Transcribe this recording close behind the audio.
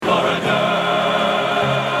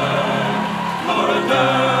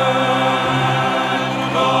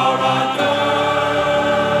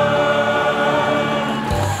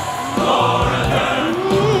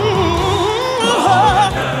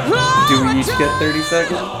get 30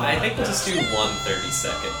 seconds? I think we'll just do one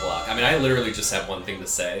 30-second block. I mean, I literally just have one thing to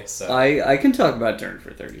say, so... I can talk about Dern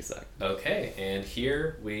for 30 seconds. Okay, and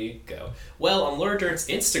here we go. Well, on Laura Dern's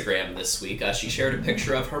Instagram this week, she shared a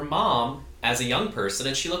picture of her mom as a young person,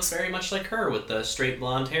 and she looks very much like her with the straight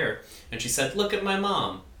blonde hair. And she said, "Look at my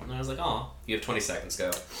mom." And I was like, "Aw, you have 20 seconds,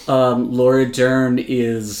 go." Laura Dern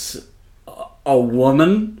is a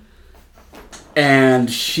woman,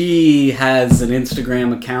 and she has an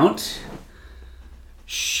Instagram account.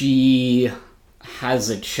 She has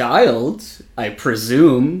a child, I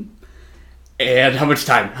presume. And how much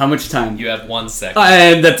time? How much time? You have 1 second.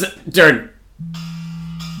 And that's Dern.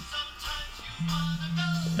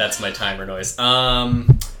 That's my timer noise.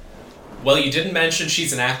 Well, you didn't mention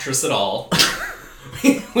she's an actress at all.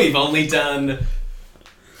 We've only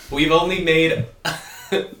made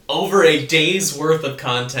over a day's worth of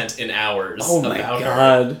content in hours. Oh my about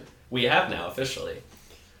god. Her. We have now, officially.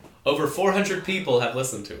 Over 400 people have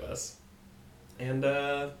listened to us. And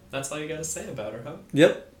that's all you gotta say about her, huh?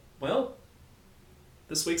 Yep. Well,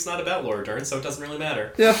 this week's not about Laura Dern, so it doesn't really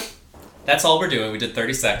matter. Yeah. That's all we're doing. We did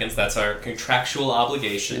 30 seconds. That's our contractual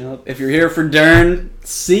obligation. Yep. If you're here for Dern,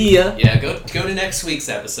 see ya. Yeah, go to next week's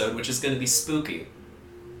episode, which is going to be spooky.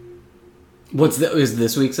 Is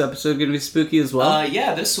this week's episode going to be spooky as well?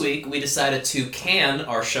 Yeah, this week we decided to can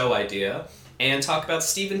our show idea and talk about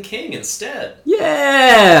Stephen King instead.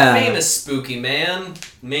 Yeah! Famous spooky man,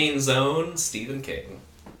 main zone, Stephen King.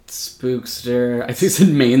 Spookster. I think he said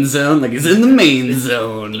main zone, like he's in the main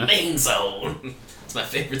zone. The main zone. It's my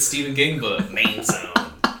favorite Stephen King book, Main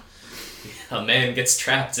Zone. A man gets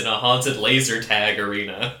trapped in a haunted laser tag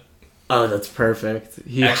arena. Oh, that's perfect.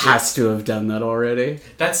 He Actually, has to have done that already.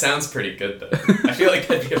 That sounds pretty good, though. I feel like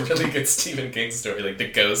that'd be a really good Stephen King story, like the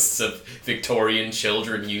ghosts of Victorian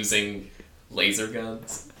children using laser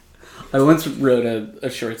guns. I once wrote a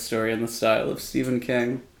short story in the style of Stephen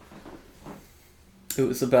King. It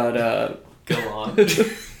was about, Go on.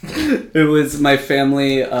 It was my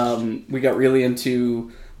family, we got really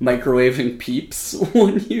into microwaving Peeps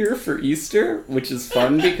one year for Easter, which is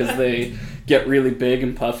fun because they get really big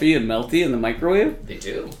and puffy and melty in the microwave. They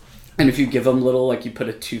do. And if you give them little, like you put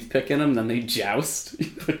a toothpick in them, then they joust. You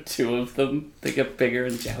put two of them, they get bigger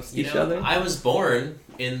and joust each other. I was born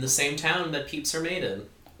in the same town that Peeps are made in.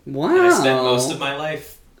 Wow. And I spent most of my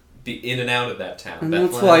life in and out of that town. And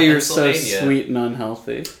Bethlehem, that's why you're so Pennsylvania. sweet and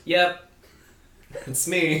unhealthy. Yep. It's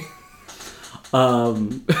me.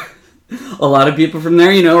 A lot of people from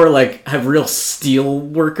there, are like, have real steel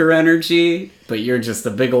worker energy, but you're just a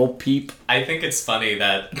big old peep. I think it's funny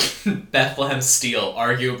that Bethlehem Steel,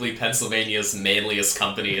 arguably Pennsylvania's manliest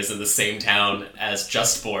company, is in the same town as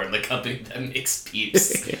Just Born, the company that makes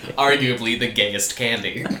Peeps, arguably the gayest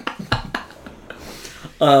candy.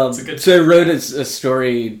 So I wrote a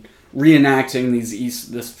story reenacting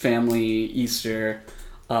this family Easter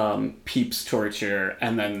Peeps torture,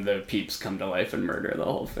 and then the Peeps come to life and murder the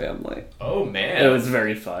whole family. Oh, man. It was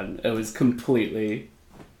very fun. It was completely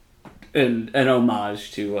an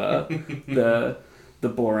homage to the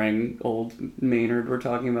boring old Maynard we're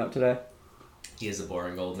talking about today. He is a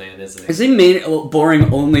boring old man, isn't he? Is he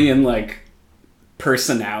boring only in, like,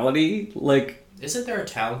 personality? Like, isn't there a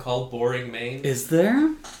town called Boring, Maine? is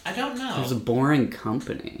there? I don't know. There's a boring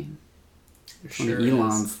company. Sure One of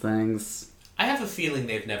Elon's things. I have a feeling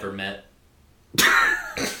they've never met.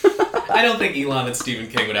 I don't think Elon and Stephen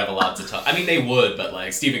King would have a lot to talk. I mean, they would, but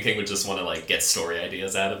like Stephen King would just want to like get story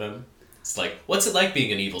ideas out of him. It's like, what's it like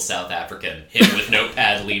being an evil South African? Him with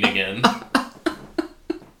notepad leaning in.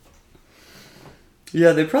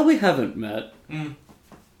 Yeah, they probably haven't met.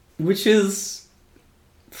 Which is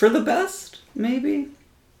for the best, maybe?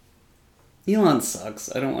 Elon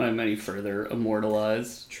sucks. I don't want him any further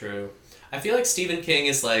immortalized. True. I feel like Stephen King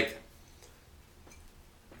is like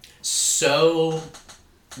so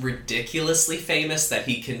ridiculously famous that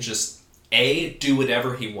he can just do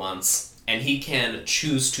whatever he wants, and he can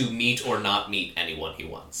choose to meet or not meet anyone he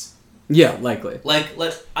wants. Yeah, likely. Like,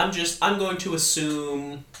 I'm going to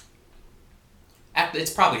assume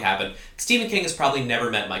it's probably happened. Stephen King has probably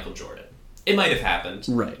never met Michael Jordan. It might have happened.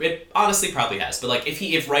 Right. It honestly probably has. But like,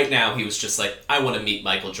 if right now he was just like, I want to meet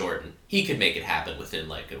Michael Jordan, he could make it happen within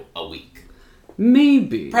like a week.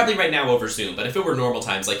 Maybe. Probably right now over Zoom, but if it were normal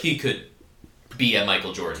times, like, he could be at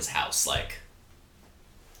Michael Jordan's house, like...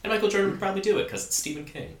 And Michael Jordan would probably do it, because it's Stephen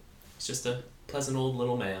King. He's just a pleasant old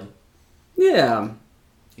little man. Yeah.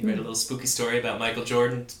 You read a little spooky story about Michael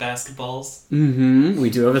Jordan's basketballs? Mm-hmm. We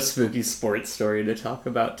do have a spooky sports story to talk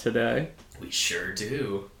about today. We sure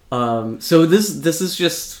do. So this is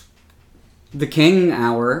just The King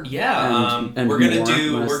Hour. Yeah, and we're gonna more,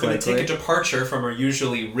 we're gonna likely. take a departure from our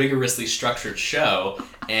usually rigorously structured show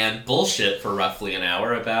and bullshit for roughly an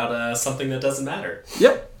hour about something that doesn't matter.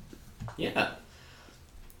 Yep. Yeah.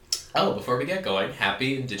 Oh, before we get going,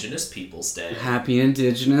 Happy Indigenous Peoples Day. Happy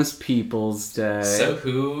Indigenous Peoples Day. So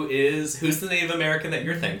who's the Native American that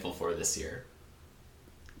you're thankful for this year?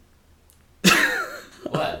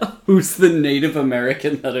 What? Who's the Native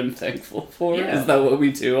American that I'm thankful for? Yeah. Is that what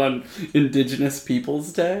we do on Indigenous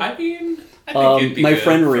Peoples Day? I mean, I think it'd be my good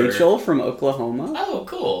friend for... Rachel from Oklahoma. Oh,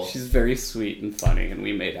 cool. She's very sweet and funny, and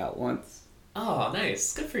we made out once. Oh,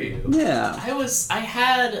 nice. Good for you. Yeah. I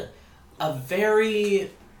had a very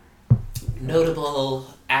notable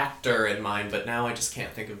actor in mind, but now I just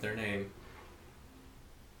can't think of their name.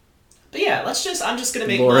 But yeah, I'm just gonna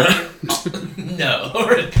make Laura. mine. No,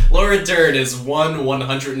 Laura Dern is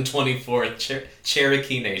 1/124th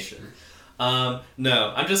Cherokee Nation. No,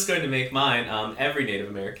 I'm just going to make mine every Native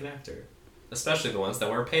American actor, especially the ones that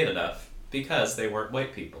weren't paid enough because they weren't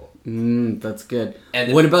white people. That's good.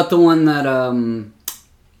 And what about the one that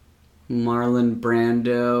Marlon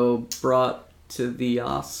Brando brought to the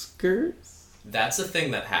Oscars? That's a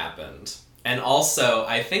thing that happened. And also,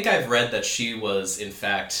 I think I've read that she was, in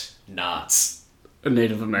fact, not A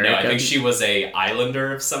Native American? No, I think she was a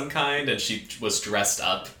islander of some kind, and she was dressed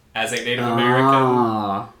up as a Native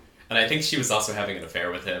American. And I think she was also having an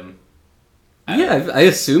affair with him. I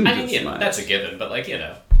assumed I mean, as yeah, much. that's a given, but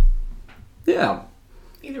Yeah.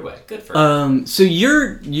 Either way, good for her. So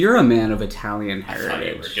you're a man of Italian I thought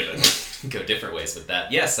you were heritage. gonna go different ways with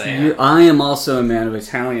that. Yes, I am. I am also a man of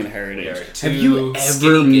Italian We are heritage. two Have you ever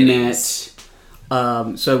skinny met? guineas.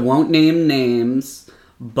 So I won't name names,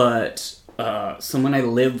 but someone I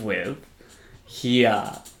live with, he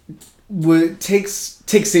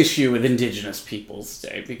takes issue with Indigenous Peoples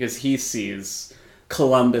Day because he sees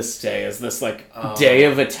Columbus Day as this day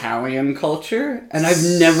of Italian culture, and I've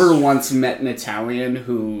never once met an Italian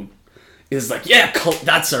who is like, yeah,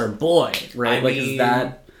 that's our boy, right? I Is mean,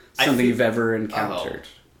 that something feel- you've ever encountered?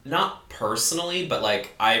 Not personally, but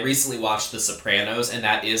I recently watched The Sopranos, and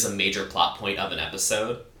that is a major plot point of an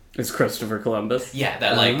episode. It's Christopher Columbus. Yeah,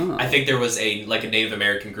 that Oh. I think there was a Native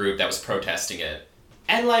American group that was protesting it,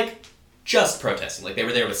 and just protesting. They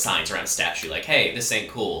were there with signs around a statue, hey, this ain't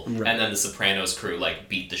cool. Right. And then the Sopranos crew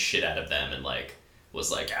beat the shit out of them and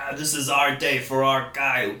was this is our day for our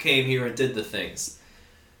guy who came here and did the things.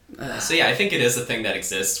 So yeah, I think it is a thing that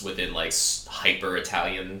exists within hyper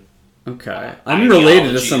Italian. Okay, I'm related to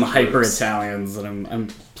ideology some and hyper groups. Italians, and I'm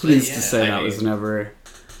pleased Yeah, to say I that was mean- never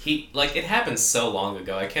It happened so long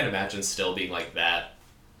ago. I can't imagine still being that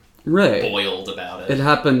right. boiled about It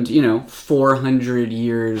happened, 400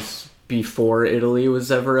 years before Italy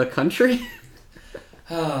was ever a country.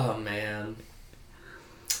 Oh, man.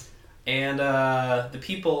 And the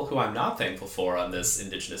people who I'm not thankful for on this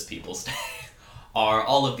Indigenous Peoples Day are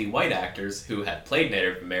all of the white actors who have played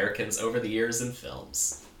Native Americans over the years in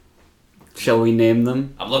films. Shall we name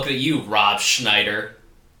them? I'm looking at you, Rob Schneider.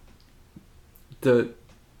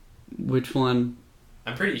 Which one?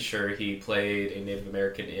 I'm pretty sure he played a Native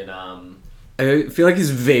American in, I feel like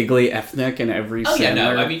he's vaguely ethnic in every Oh, yeah,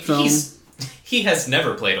 no, Sandler I mean, film. he has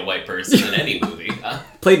never played a white person in any movie.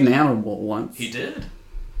 Played an animal once. He did.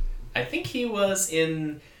 I think he was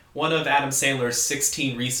in one of Adam Sandler's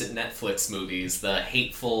 16 recent Netflix movies, the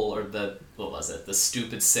Hateful, or what was it? The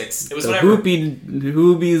Stupid Six. It was The whatever.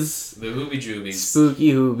 Hoobies, The Hoobie Joobies.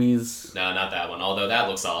 spooky Hoobies. No, not that one, although that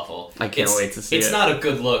looks awful. I can't wait to see It's it. not a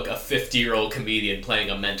good look, a 50-year-old comedian playing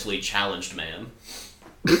a mentally challenged man.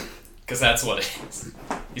 Because that's what it is.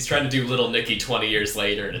 He's trying to do Little Nicky 20 years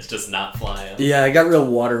later, and it's just not flying. Yeah, I got real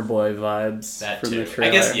Waterboy vibes That from too. the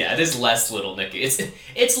trailer. I guess it is less Little Nicky.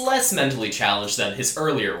 It's less mentally challenged than his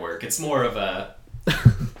earlier work. It's more of a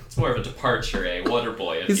departure, a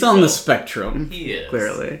Waterboy. He's on the spectrum. He is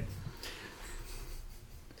clearly.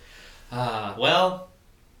 Well,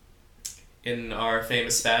 in our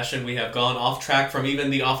famous fashion, we have gone off track from even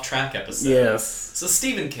the off track episode. Yes. So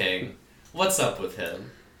Stephen King, what's up with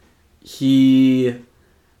him?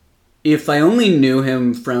 If I only knew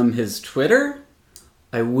him from his Twitter,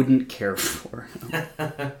 I wouldn't care for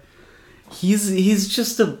him. He's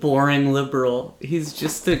just a boring liberal. He's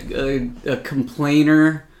just a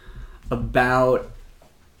complainer about...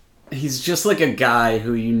 He's just like a guy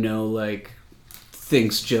who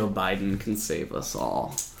thinks Joe Biden can save us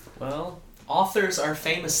all. Well, authors are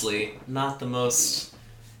famously not the most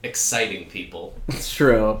exciting people. It's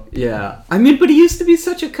true, yeah. I mean, but he used to be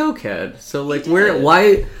such a cokehead. So, He did.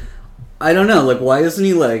 why... I don't know, why isn't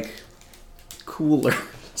he, cooler?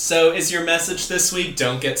 So, is your message this week,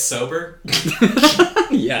 don't get sober?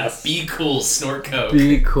 Yes. Be cool, snort coke.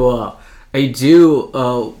 Be cool. I do,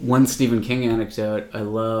 one Stephen King anecdote I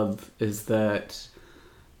love is that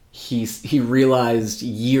he realized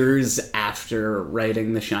years after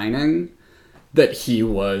writing The Shining that he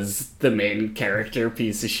was the main character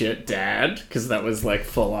piece of shit dad, because that was like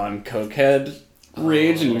full on cokehead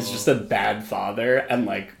rage, and he was just a bad father, and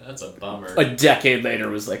like That's a bummer. a decade later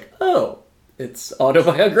was like, oh, it's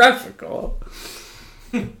autobiographical.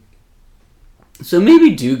 So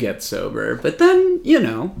maybe do get sober, but then, you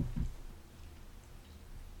know,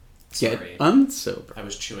 get Sorry. unsober. I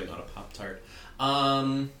was chewing on a Pop-Tart.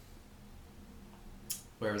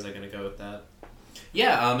 Where was I going to go with that?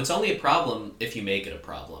 Yeah, it's only a problem if you make it a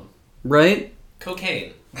problem. Right?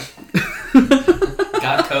 Cocaine.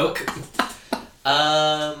 Got coke?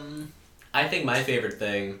 I think my favorite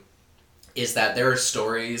thing is that there are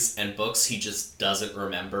stories and books he just doesn't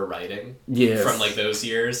remember writing Yes. from, like, those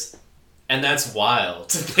years. And that's wild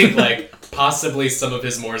to think, like, possibly some of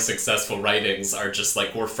his more successful writings are just,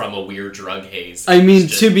 like, were from a weird drug haze. I mean,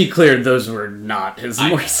 It's to be clear, those were not his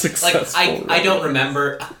more like, successful. I don't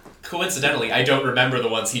remember... Coincidentally, I don't remember the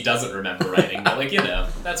ones he doesn't remember writing, but, like, you know,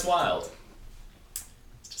 that's wild.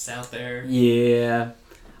 It's just out there. Yeah.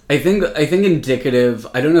 I think indicative,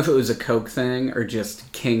 I don't know if it was a coke thing or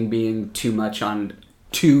just King being too much on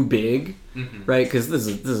too big, right? Because this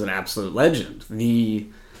is an absolute legend. The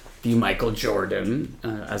Michael Jordan,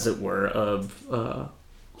 as it were, of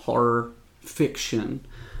horror fiction,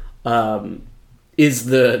 is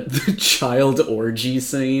the child orgy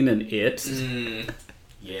scene in It.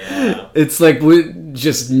 Yeah. It's like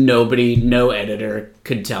just no editor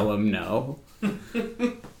could tell him no.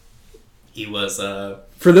 He was,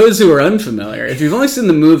 For those who are unfamiliar, if you've only seen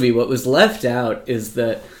the movie, what was left out is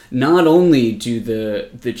that not only do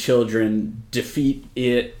the children defeat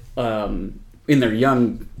it in their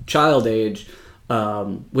young child age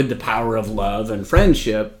with the power of love and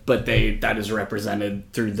friendship, but that is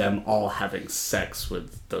represented through them all having sex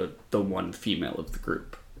with the one female of the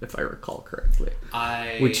group, if I recall correctly.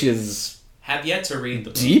 Which is have yet to read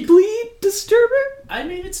the book. deeply disturbing? I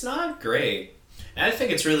mean, it's not great. And I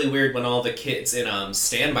think it's really weird when all the kids in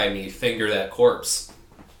Stand By Me finger that corpse.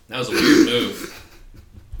 That was a weird move.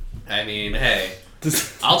 I mean, hey,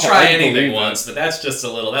 I'll try anything once, but that's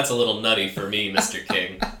a little nutty for me, Mr.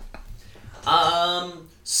 King.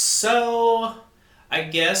 So I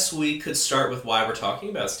guess we could start with why we're talking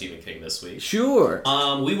about Stephen King this week. Sure.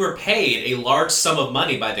 We were paid a large sum of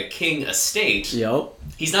money by the King estate. Yep.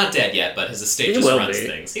 He's not dead yet, but his estate He just will runs be.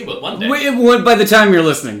 things. He will one day. By the time you're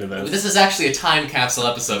listening to this. This is actually a time capsule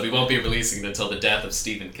episode. We won't be releasing it until the death of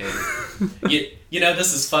Stephen King. You know,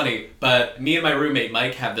 this is funny, but me and my roommate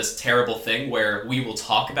Mike have this terrible thing where we will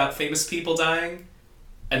talk about famous people dying,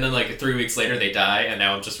 and then like 3 weeks later they die, and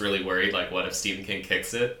now I'm just really worried, like, what if Stephen King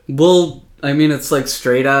kicks it? Well, I mean, it's like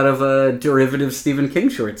straight out of a derivative Stephen King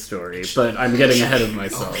short story, but I'm getting ahead of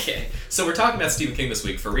myself. Okay, so we're talking about Stephen King this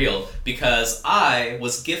week for real, because I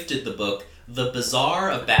was gifted the book The Bazaar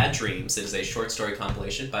of Bad Dreams. It is a short story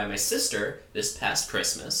compilation by my sister this past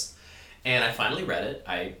Christmas, and I finally read it.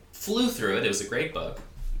 I flew through it. It was a great book.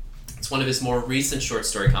 It's one of his more recent short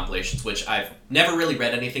story compilations, which I've never really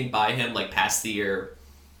read anything by him, like past the year,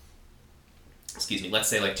 let's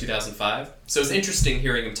say like 2005. So it's interesting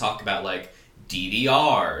hearing him talk about like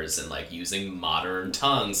DVRs and like using modern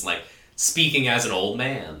tongues, like speaking as an old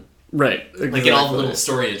man. Right. Exactly. Like in all the little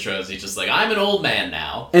story intros, he's just like, I'm an old man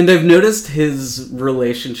now. And I've noticed his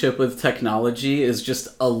relationship with technology is just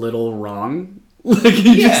a little wrong. Like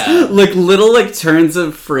he just like little like turns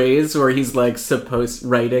of phrase where he's like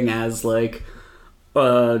writing as like a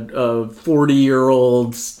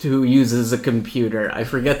 40-year-old who uses a computer. I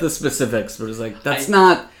forget the specifics, but it's like that's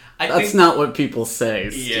not what people say,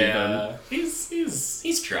 Yeah, Steven.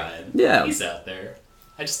 he's trying. Yeah, he's out there.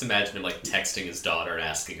 I just imagine him like texting his daughter and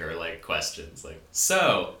asking her like questions, like,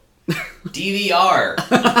 so DVR,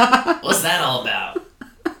 what's that all about?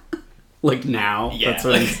 Like now, yeah, that's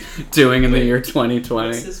what he's doing in the year 2020.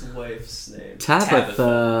 What's his wife's name?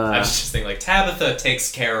 Tabitha. I was just thinking, like, Tabitha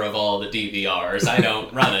takes care of all the DVRs. I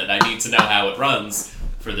don't run it. I need to know how it runs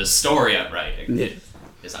for the story I'm writing. Yeah.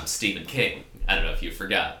 Because I'm Stephen King. I don't know if you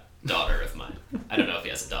forgot. Daughter of mine. I don't know if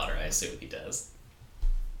he has a daughter. I assume he does.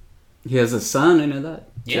 He has a son, I know that.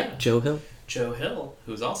 Yeah. Joe Hill. Joe Hill,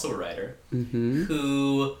 who's also a writer, Mm-hmm.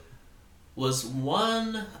 who was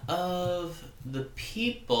one of the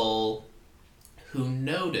people who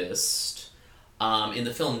noticed in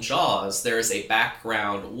the film Jaws, there is a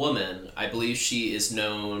background woman, I believe she is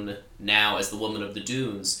known now as the Woman of the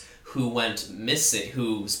Dunes, who went missing,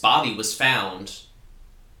 whose body was found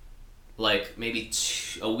like maybe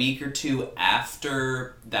a week or two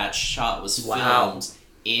after that shot was Wow. filmed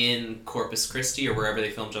in Corpus Christi or wherever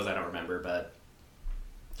they filmed shows. I don't remember, but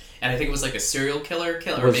and I think it was like a serial killer.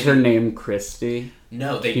 Or Was maybe, her name Christy?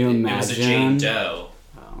 No, Can you it was a Jane imagine? Doe.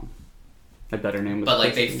 Oh, I bet her name was. But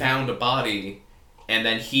like they Christy. found a body, and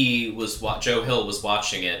then Joe Hill was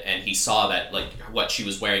watching it, and he saw that like what she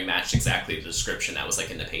was wearing matched exactly the description that was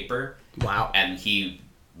like in the paper, Wow. and he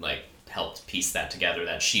like helped piece that together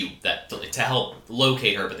to help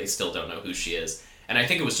locate her, but they still don't know who she is. And I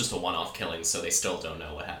think it was just a one-off killing, so they still don't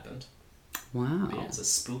know what happened. Wow. But yeah, it's a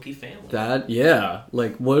spooky family.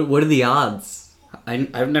 Like what are the odds?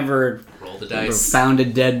 I've never Roll the ever dice. found a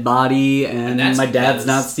dead body, and that's my dad's because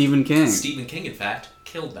not Stephen King. Stephen King, in fact,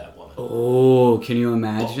 killed that woman. Oh, can you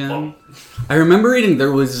imagine? I remember reading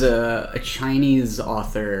there was a Chinese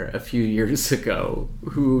author a few years ago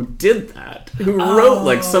who did that. Who wrote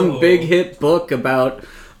like some big hit book about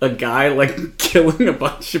a guy like killing a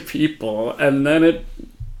bunch of people, and then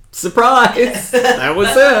surprise, that was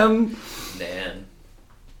him. Man.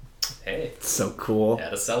 Hey, So cool. had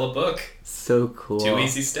to sell a book. So cool. 2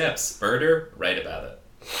 easy steps. Murder, write about it.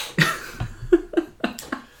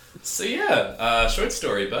 So yeah, short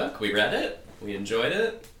story book. We read it. We enjoyed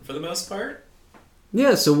it for the most part.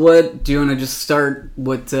 Yeah, so what, do you want to just start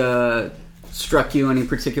what struck you, any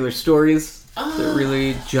particular stories that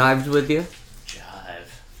really jived with you? Jive.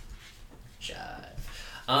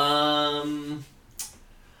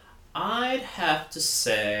 I'd have to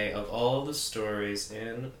say, of all the stories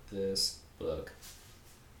in this book,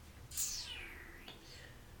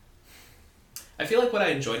 I feel like what I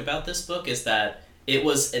enjoyed about this book is that it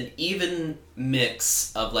was an even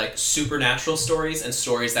mix of like supernatural stories and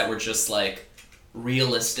stories that were just like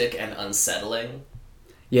realistic and unsettling.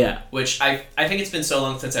 Yeah. Which I think it's been so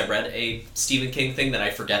long since I've read a Stephen King thing that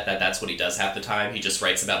I forget that that's what he does half the time. He just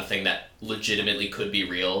writes about a thing that legitimately could be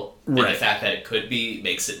real. And Right. the fact that it could be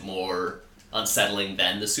makes it more unsettling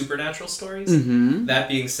than the supernatural stories. Mm-hmm. That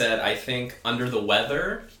being said, I think Under the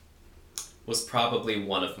Weather was probably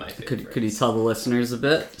one of my favorites. Could you tell the listeners a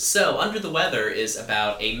bit? So, Under the Weather is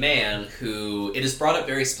about a man who, it is brought up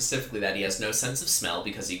very specifically that he has no sense of smell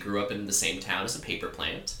because he grew up in the same town as a paper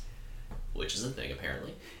plant, which is a thing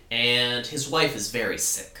apparently, and his wife is very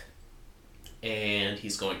sick. And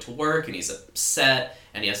he's going to work, and he's upset,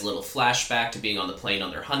 and he has a little flashback to being on the plane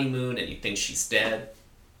on their honeymoon, and he thinks she's dead.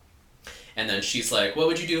 And then she's like, what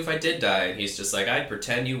would you do if I did die? And he's just like, I'd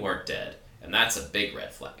pretend you weren't dead. And that's a big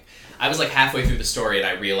red flag. I was like halfway through the story and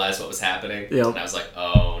I realized what was happening. Yep. And I was like,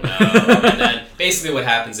 oh no. And then basically what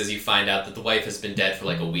happens is you find out that the wife has been dead for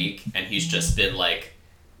like a week and he's just been like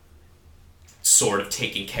sort of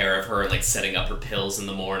taking care of her and like setting up her pills in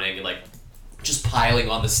the morning and like just piling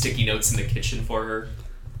on the sticky notes in the kitchen for her.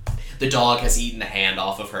 The dog has eaten the hand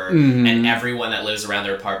off of her, and everyone that lives around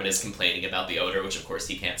their apartment is complaining about the odor, which of course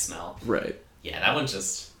he can't smell. Right. Yeah, that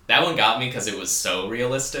one got me because it was so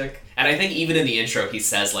realistic. And I think even in the intro he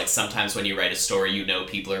says, like, sometimes when you write a story, you know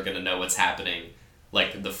people are going to know what's happening,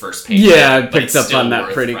 like, the first page. Yeah, I but picked it's up still on that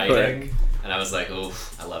worth pretty writing. quick. And I was like, ooh,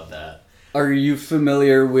 I love that. Are you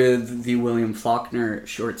familiar with the William Faulkner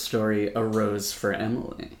short story, A Rose for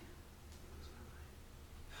Emily?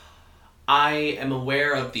 I am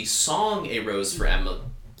aware of the song A Rose for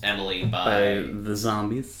Emily By the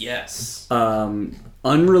Zombies? Yes.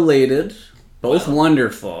 Unrelated, both Well.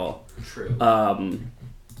 wonderful. True.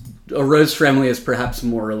 A Rose for Emily is perhaps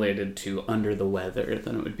more related to Under the Weather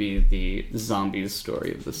than it would be the Zombies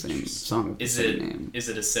story of the same song of the same name. Is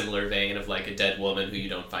it a similar vein of like a dead woman who you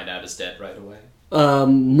don't find out is dead right away?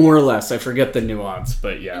 More or less. I forget the nuance,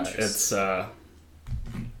 but yeah, Interesting. it's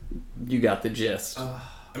you got the gist.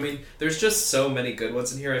 I mean, there's just so many good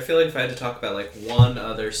ones in here. I feel like if I had to talk about like one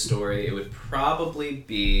other story, it would probably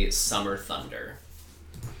be Summer Thunder.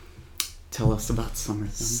 Tell us about Summer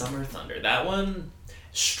Thunder. Summer Thunder. That one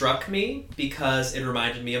struck me because it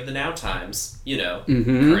reminded me of the Now Times. You know,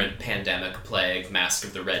 current pandemic, plague, Mask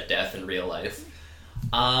of the Red Death in real life.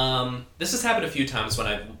 This has happened a few times when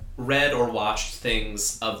I've read or watched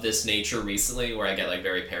things of this nature recently where I get like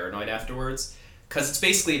very paranoid afterwards. Because it's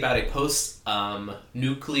basically about a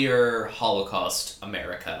post-nuclear Holocaust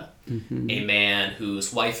America. A man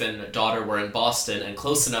whose wife and daughter were in Boston and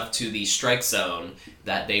close enough to the strike zone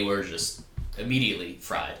that they were just immediately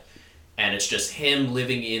fried. And it's just him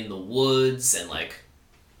living in the woods and, like,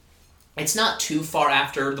 it's not too far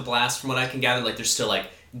after the blast from what I can gather. Like, there's still, like,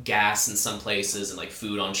 gas in some places and, like,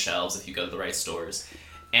 food on shelves if you go to the right stores.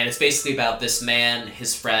 And it's basically about this man,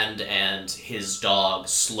 his friend, and his dog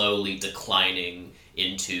slowly declining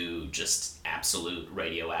into just absolute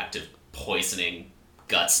radioactive poisoning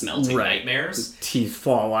guts melting nightmares. Teeth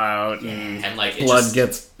fall out and like blood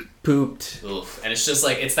gets pooped. Oof. And it's just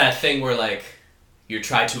like, it's that thing where like you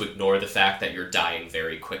try to ignore the fact that you're dying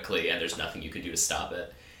very quickly and there's nothing you can do to stop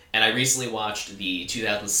it. And I recently watched the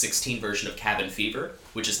 2016 version of Cabin Fever,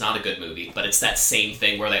 which is not a good movie, but it's that same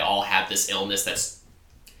thing where they all have this illness that's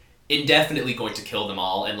indefinitely going to kill them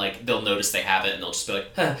all, and like they'll notice they have it and they'll just be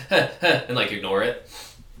like, huh, huh, huh, and like ignore it.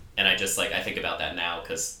 And I just like, I think about that now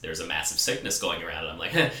because there's a massive sickness going around and I'm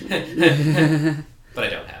like, but I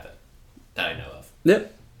don't have it that I know of.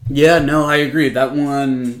 Yep. Yeah, no, I agree. That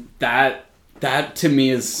one, that to me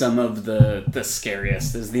is some of the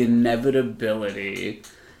scariest, is the inevitability.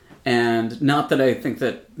 And not that I think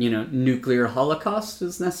that, nuclear holocaust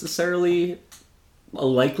is necessarily a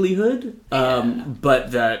likelihood,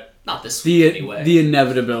 but that not this week, anyway. The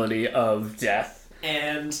inevitability of death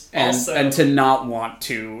and to not want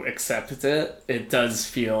to accept it. It does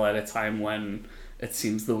feel at a time when it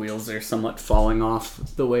seems the wheels are somewhat falling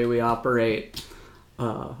off the way we operate.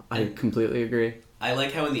 I completely agree. I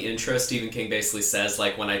like how in the intro Stephen King basically says,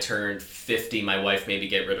 like, when I turned 50, my wife made me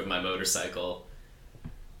get rid of my motorcycle.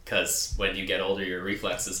 Because when you get older, your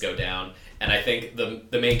reflexes go down. And I think the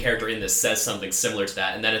main character in this says something similar to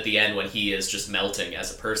that. And then at the end, when he is just melting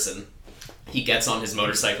as a person, he gets on his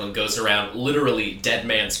motorcycle and goes around literally Dead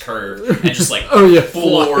Man's Curve and just like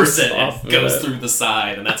floors it and goes through the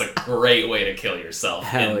side. And that's a great way to kill yourself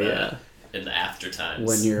in the after times.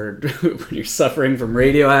 When you're suffering from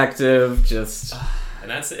radioactive, just... And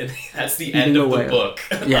that's the end of the book.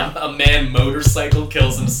 Yeah. A man motorcycle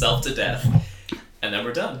kills himself to death. And then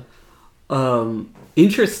we're done.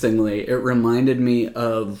 Interestingly, it reminded me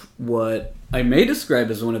of what I may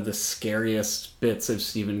describe as one of the scariest bits of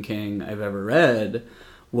Stephen King I've ever read,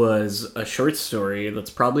 was a short story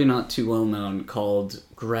that's probably not too well known called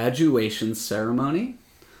Graduation Ceremony.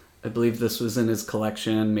 I believe this was in his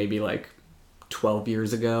collection maybe like 12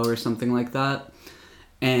 years ago or something like that.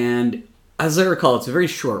 And as I recall, it's a very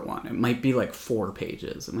short one. It might be like 4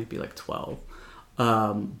 pages. It might be like 12.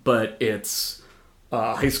 But it's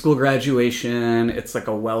high school graduation. It's like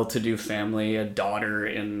a well-to-do family, a daughter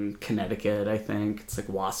in Connecticut, I think. It's like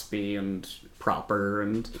waspy and proper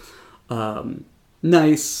and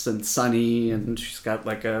nice and sunny, and she's got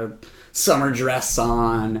like a summer dress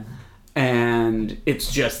on, and it's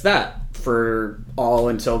just that for all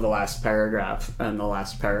until the last paragraph, and the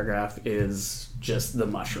last paragraph is just the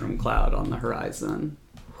mushroom cloud on the horizon.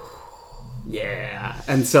 Yeah.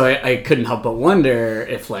 And so I couldn't help but wonder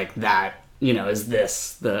if like that, is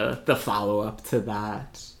this the follow-up to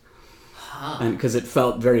that? And because it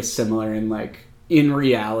felt very similar in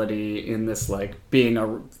reality, in this like being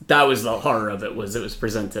that was the horror of it, was it was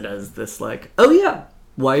presented as this like, oh yeah,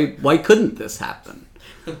 why couldn't this happen?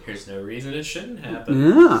 There's no reason it shouldn't happen.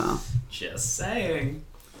 Yeah. Just saying.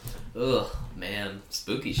 Ugh, man,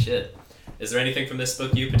 spooky shit. Is there anything from this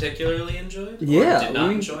book you particularly enjoyed? Yeah. Or did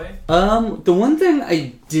not enjoy? The one thing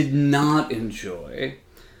I did not enjoy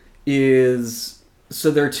is,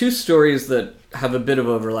 so there are 2 stories that have a bit of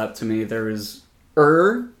overlap to me. There is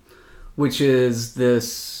which is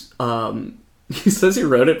this, he says he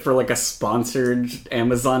wrote it for like a sponsored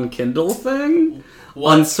Amazon Kindle thing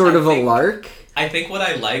on sort of a lark. I think what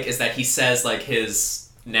I like is that he says like his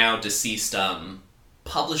now deceased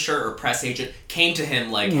publisher or press agent came to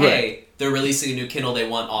him like, hey, they're releasing a new Kindle, they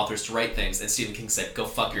want authors to write things, and Stephen King said, go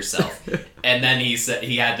fuck yourself. And then he said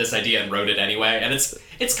he had this idea and wrote it anyway, and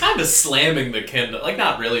it's kind of slamming the Kindle, like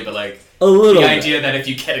not really, but like a little bit. Idea that if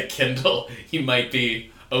you get a Kindle, you might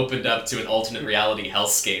be opened up to an alternate reality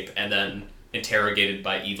hellscape and then interrogated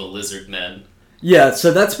by evil lizard men. Yeah,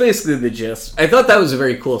 so that's basically the gist. I thought that was a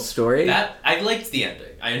very cool story. I liked the ending.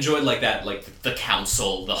 I enjoyed like that, like the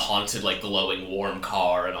council, the haunted, like glowing warm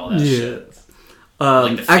car and all that shit.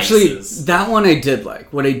 Actually, that one I did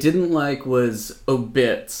like. What I didn't like was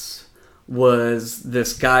Obits, was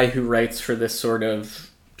this guy who writes for this sort of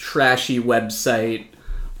trashy website,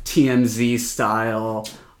 TMZ style,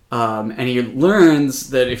 and he learns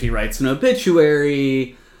that if he writes an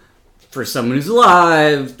obituary for someone who's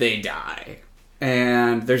alive, they die.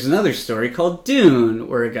 And there's another story called Dune,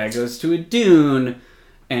 where a guy goes to a dune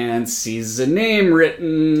and sees a name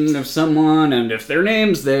written of someone, and if their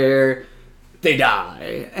name's there, they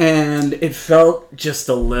die. And it felt just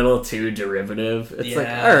a little too derivative. It's like,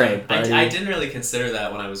 all right, buddy. I didn't really consider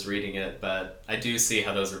that when I was reading it, but I do see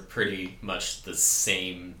how those are pretty much the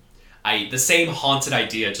same haunted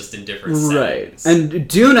idea, just in different settings. Right. And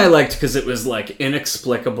Dune I liked because it was like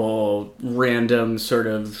inexplicable, random, sort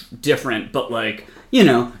of different, but like,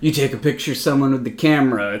 you take a picture of someone with the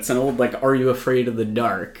camera. It's an old like, Are You Afraid of the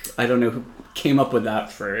Dark? I don't know came up with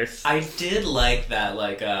that first. I did like that,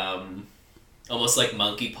 almost like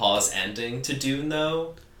Monkey Paw's ending to Dune,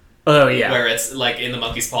 though. Oh, yeah. Where it's, in the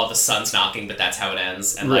Monkey's Paw, the sun's knocking, but that's how it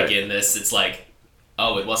ends. And, in this, it's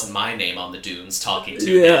oh, it wasn't my name on the dunes talking to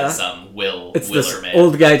his, It's Willer this man.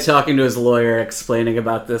 old guy talking to his lawyer, explaining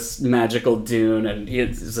about this magical dune, and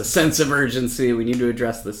there's a sense of urgency. We need to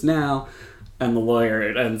address this now. And the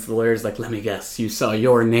lawyer's like, let me guess, you saw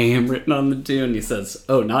your name written on the dune? He says,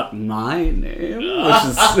 oh, not my name? Which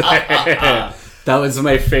is... that was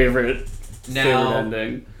my favorite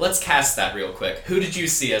ending. Let's cast that real quick. Who did you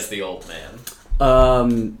see as the old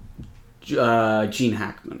man? Gene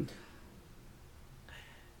Hackman.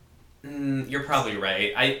 You're probably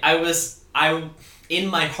right. I in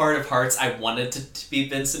my heart of hearts, I wanted to be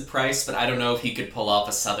Vincent Price, but I don't know if he could pull off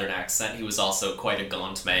a southern accent. He was also quite a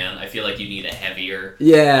gaunt man. I feel like you need a heavier...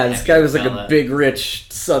 Yeah, this guy was fella. A big, rich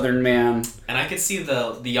southern man. And I could see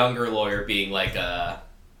the younger lawyer being like a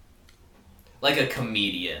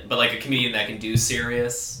comedian, but a comedian that can do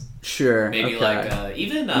serious. Sure. Maybe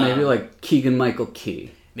even... maybe like Keegan-Michael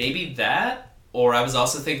Key. Maybe that, or I was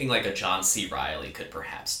also thinking a John C. Reilly could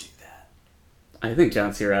perhaps do that. I think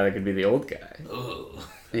John C. Reilly could be the old guy. Ooh.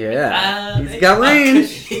 Yeah. He's got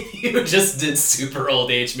range. You just did super old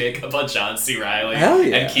age makeup on John C. Reilly. Hell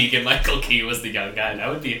yeah. And Keegan-Michael Key was the young guy. That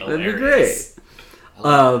would be hilarious. That'd be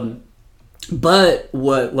great. But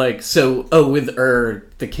what, with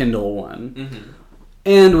the Kindle one, mm-hmm.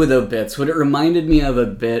 and with Obits, what it reminded me of a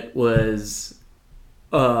bit was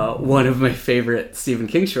one of my favorite Stephen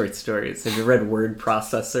King short stories. Have you read Word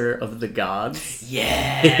Processor of the Gods?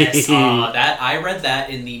 Yes! I read that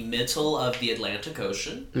in the middle of the Atlantic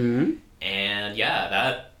Ocean. Mm-hmm. And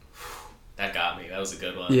yeah, that got me. That was a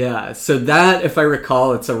good one. Yeah, so that, if I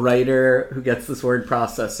recall, it's a writer who gets this word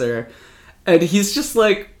processor, and he's just,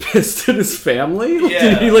 pissed at his family.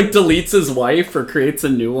 Yeah. He, deletes his wife or creates a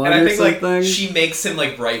new one and or something. She makes him,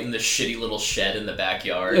 write in the shitty little shed in the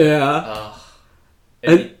backyard. Yeah.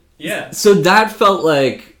 And yeah. So that felt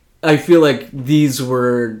I feel like these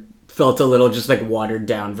felt a little just watered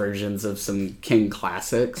down versions of some King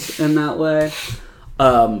classics in that way.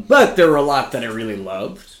 But there were a lot that I really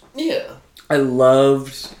loved. Yeah. I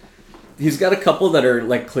loved... He's got a couple that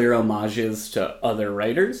are clear homages to other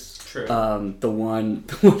writers. True. The one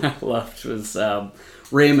I loved was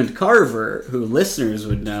Raymond Carver, who listeners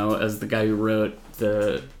would know as the guy who wrote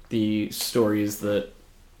the stories that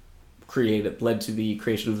led to the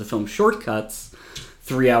creation of the film Shortcuts,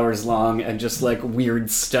 3 hours long, and just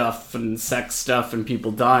weird stuff and sex stuff and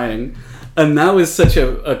people dying. And that was such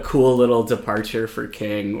a cool little departure for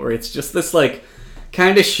King, where it's just this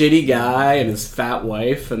kind of shitty guy and his fat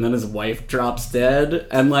wife, and then his wife drops dead,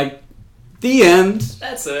 and the end.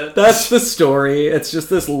 That's it. That's the story. It's just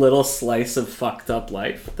this little slice of fucked up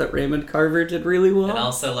life that Raymond Carver did really well. And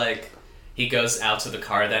also he goes out to the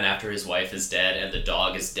car then after his wife is dead and the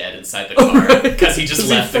dog is dead inside the car because he just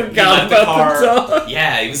left the car. The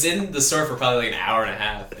yeah, he was in the store for probably an hour and a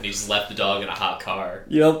half and he just left the dog in a hot car.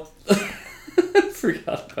 Yep. I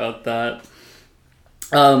forgot about that.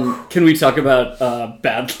 Can we talk about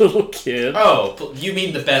Bad Little Kid? Oh, you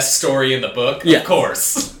mean the best story in the book? Yeah. Of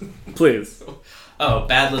course. Please. Oh,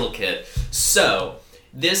 Bad Little Kid. So,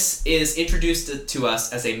 this is introduced to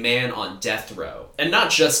us as a man on death row. And not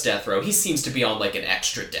just death row. He seems to be on, an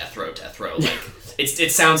extra death row.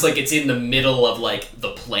 It sounds like it's in the middle of,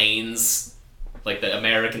 the plains. The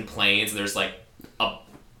American plains. And there's, a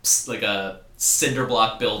cinder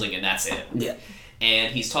block building, and that's it. Yeah.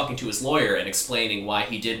 And he's talking to his lawyer and explaining why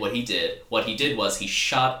he did what he did. What he did was he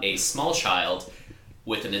shot a small child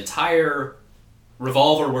with an entire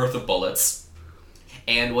revolver worth of bullets.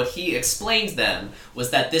 And what he explained then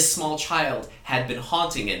was that this small child had been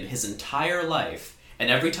haunting him his entire life.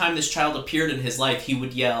 And every time this child appeared in his life, he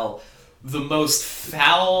would yell the most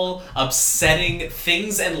foul, upsetting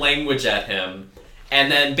things and language at him.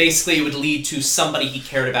 And then basically it would lead to somebody he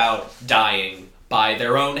cared about dying by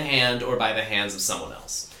their own hand or by the hands of someone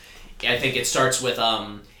else. I think it starts with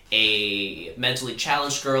a mentally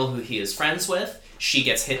challenged girl who he is friends with. She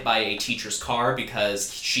gets hit by a teacher's car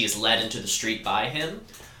because she is led into the street by him.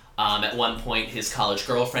 At one point, his college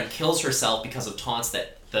girlfriend kills herself because of taunts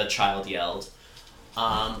that the child yelled.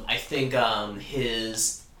 I think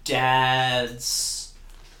his dad's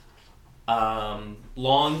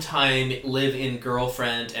longtime live-in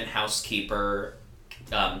girlfriend and housekeeper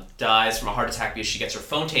dies from a heart attack because she gets her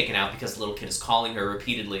phone taken out because the little kid is calling her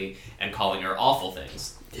repeatedly and calling her awful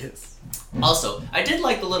things. Yes. Also, I did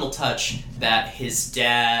like the little touch that his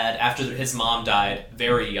dad, after his mom died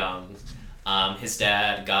very young, his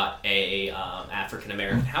dad got a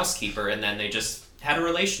African-American housekeeper, and then they just had a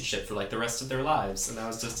relationship for like the rest of their lives, and that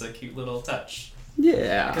was just a cute little touch.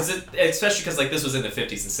 Yeah. Because especially because like this was in the 50s and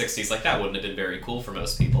 60s, like that wouldn't have been very cool for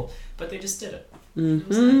most people, but they just did it.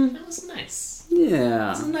 Mm-hmm. That was nice. Yeah. It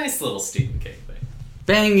was a nice little Stephen King thing.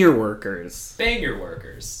 Bang your workers. Bang your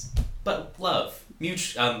workers, but love.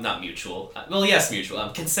 Not mutual. Well, yes, mutual.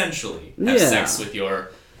 Consensually have sex with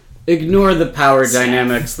your. Ignore the power staff.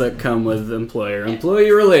 dynamics that come with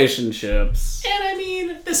employer-employee relationships. And I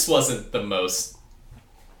mean, this wasn't the most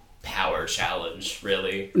power challenge,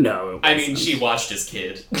 really. No, I mean, she watched his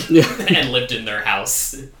kid and lived in their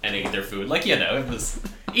house and ate their food. Like, it was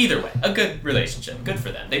either way a good relationship. Good for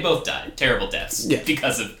them. They both died terrible deaths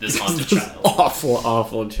because of this haunted child.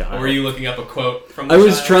 Awful child. Or were you looking up a quote from the I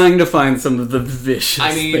was child? trying to find some of the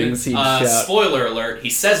vicious things he'd shout. Spoiler alert, he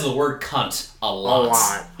says the word cunt a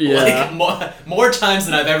lot. Yeah. Like, more times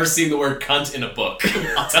than I've ever seen the word cunt in a book.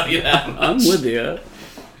 I'll tell you that much. I'm with you.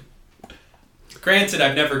 Granted,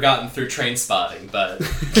 I've never gotten through Train Spotting, but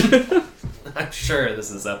I'm sure this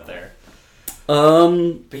is up there.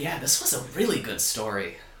 But yeah, this was a really good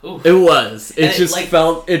story. Ooh. It was. It just like,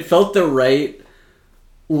 felt the right,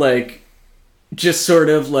 like, just sort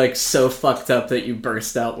of like so fucked up that you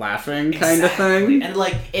burst out laughing kind of thing. And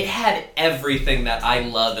like, it had everything that I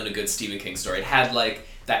love in a good Stephen King story. It had like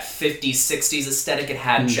that 50s, 60s aesthetic. It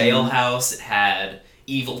had Jailhouse. It had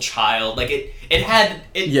Evil Child. Like it had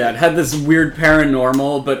this weird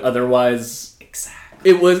paranormal, but otherwise exactly.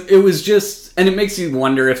 It was just, and it makes you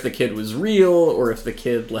wonder if the kid was real or if the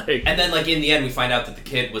kid like. And then like in the end, we find out that the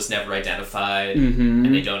kid was never identified,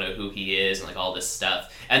 and they don't know who he is, and like all this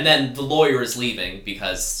stuff. And then the lawyer is leaving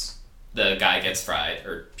because the guy gets fried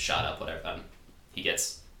or shot up, whatever. He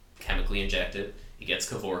gets chemically injected. He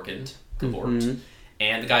gets cavorked,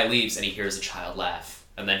 and the guy leaves, and he hears a child laugh.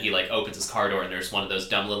 And then he like opens his car door and there's one of those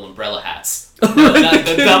dumb little umbrella hats.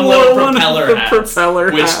 The dumb little propeller hats.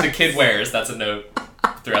 Which the kid wears. That's a note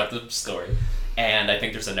throughout the story. And I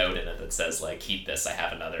think there's a note in it that says like, keep this, I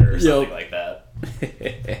have another, or something like that.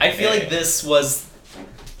 I feel like this was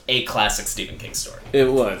a classic Stephen King story.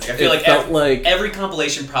 It was. I feel like every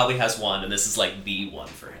compilation probably has one, and this is like the one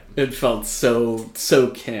for him. It felt so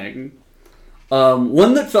King.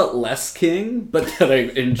 One that felt less King, but that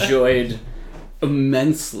I enjoyed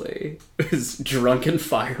immensely is Drunken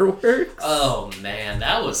Fireworks. Oh man,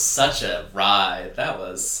 that was such a ride. That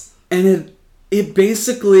was... And it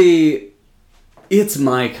basically... It's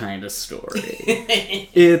my kind of story.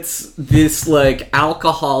 It's this, like,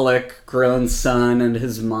 alcoholic grown son and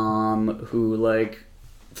his mom who, like,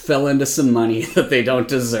 fell into some money that they don't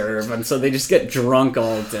deserve, and so they just get drunk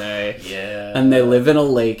all day. Yeah. And they live in a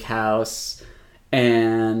lake house,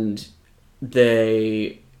 and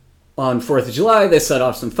they... On 4th of July, they set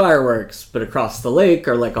off some fireworks, but across the lake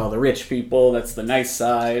are, like, all the rich people. That's the nice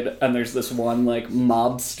side. And there's this one, like,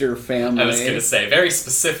 mobster family. I was going to say, very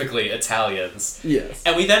specifically Italians. Yes.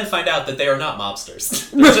 And we then find out that they are not mobsters.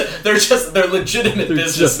 They're legitimate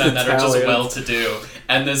businessmen that are just well-to-do.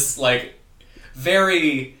 And this, like,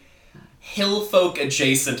 very... Hillfolk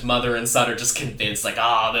adjacent mother and son are just convinced, like,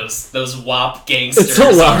 those WAP gangsters. It's a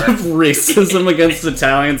lot of racism against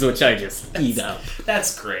Italians, which I just eat up.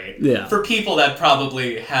 That's great. Yeah. For people that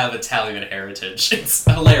probably have Italian heritage, it's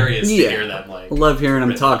hilarious to hear them, like... I love hearing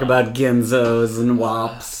them talk about Genzos and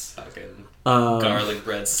WAPs. Fucking garlic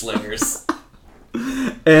bread slingers.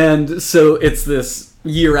 And so it's this...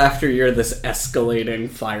 Year after year, this escalating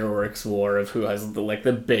fireworks war of who has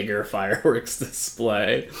the bigger fireworks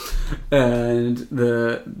display, and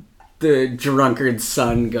the drunkard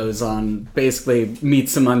son goes on, basically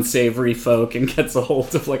meets some unsavory folk and gets a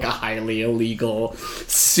hold of like a highly illegal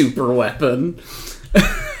super weapon,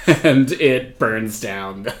 and it burns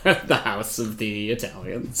down the house of the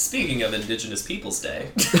Italians. Speaking of Indigenous Peoples Day,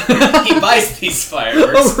 he buys these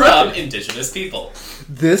fireworks from Indigenous people.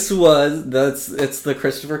 It's the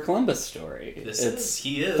Christopher Columbus story.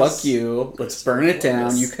 He is. Fuck you. Let's burn it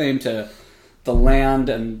down. You came to the land,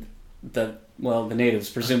 and the natives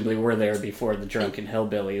presumably were there before the drunken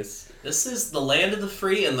hillbillies. This is the land of the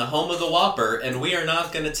free and the home of the Whopper, and we are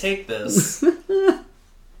not going to take this.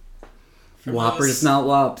 Whoppers, not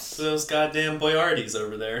wops. Those goddamn Boyardies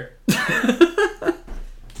over there.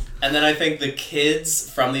 And then I think the kids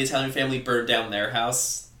from the Italian family burned down their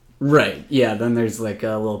house. Right, yeah, then there's like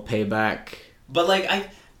a little payback. But like, I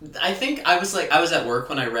think I was at work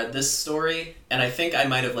when I read this story, and I think I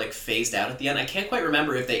might have like phased out at the end. I can't quite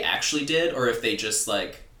remember if they actually did, or if they just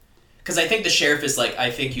like... Because I think the sheriff is like,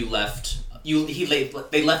 I think they left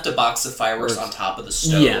a box of fireworks on top of the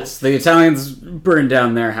stove. Yes, the Italians burned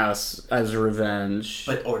down their house as revenge.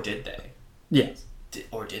 Or did they? Yes.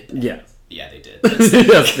 Or did they? Yes. Yeah, they did.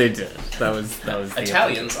 Yes, they did. That was the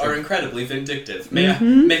Italians are incredibly vindictive. May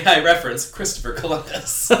Mm-hmm. I reference Christopher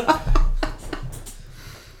Columbus?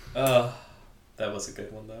 That was a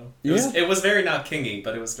good one though. It was very not kingy,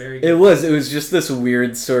 but it was very good. It was just this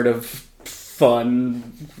weird sort of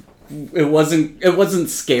fun. It wasn't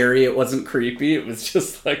scary, it wasn't creepy, it was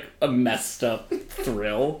just like a messed up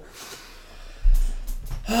thrill.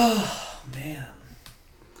 Oh man.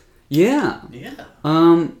 Yeah. Yeah.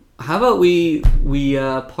 How about we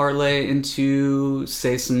parlay into,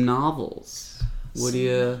 say, some novels? What do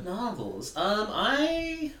you... Novels.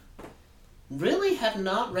 I really have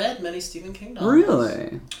not read many Stephen King novels.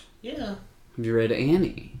 Really? Yeah. Have you read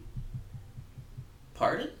Annie?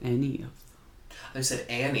 Pardon? Any of them? They said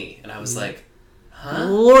Annie, and I was like,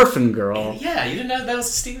 huh? Orphan Girl. Yeah, you didn't know that was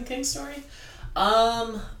a Stephen King story?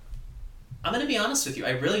 I'm gonna be honest with you. I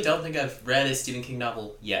really don't think I've read a Stephen King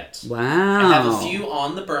novel yet. Wow. I have a few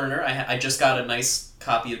on the burner. I just got a nice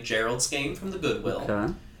copy of Gerald's Game from the Goodwill.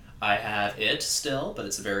 Okay. I have it still, but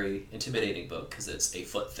it's a very intimidating book because it's a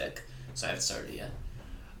foot thick, so I haven't started it yet.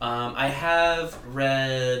 I have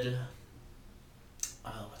read...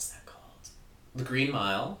 Oh, what's that called? The Green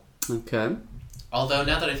Mile. Okay. Although,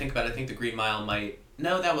 now that I think about it, I think The Green Mile might...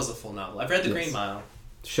 No, that was a full novel. I've read The Green Mile.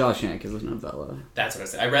 Shawshank is a novella. That's what I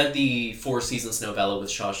said. I read the Four Seasons novella with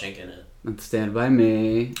Shawshank in it. And Stand By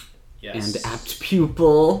Me. Yes. And Apt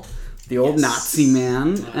Pupil. The old Yes. Nazi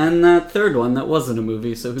man. And that third one that wasn't a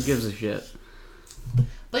movie, so who gives a shit?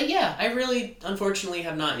 But yeah, I really, unfortunately,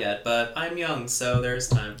 have not yet. But I'm young, so there's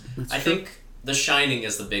time. That's I true. think The Shining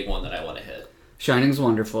is the big one that I want to hit. Shining's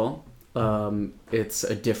wonderful. It's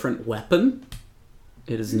a different weapon.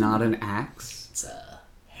 It is not an axe. It's a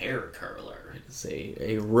hair curler. It's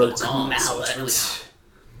a rope It's on, mallet. so it's really hot.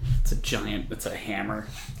 It's a giant. It's a hammer.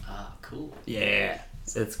 Ah, cool. Yeah,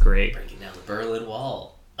 it's great. Breaking down the Berlin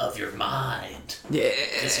Wall of your mind. Yeah,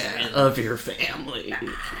 you're in. of your family.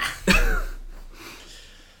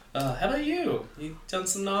 How about you? You done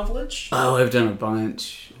some novelage? Oh, I've done a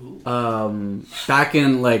bunch. Ooh. Back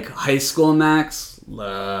in like high school, Max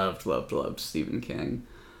loved Stephen King.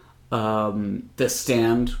 The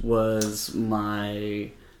Stand was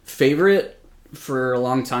my favorite for a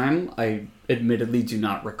long time. I admittedly do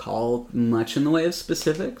not recall much in the way of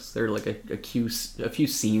specifics. There are like a few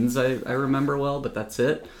scenes I remember well, but that's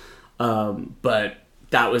it. But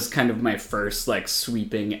that was kind of my first like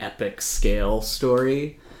sweeping epic scale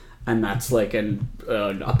story. And that's like an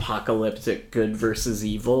apocalyptic good versus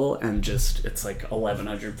evil, and just it's like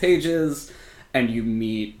 1,100 pages, and you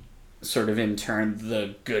meet sort of in turn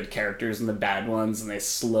the good characters and the bad ones, and they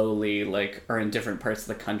slowly like are in different parts of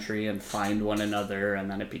the country and find one another,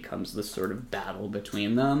 and then it becomes this sort of battle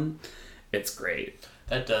between them. It's great.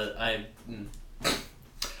 That does.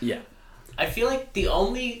 Yeah. I feel like the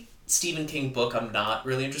only Stephen King book I'm not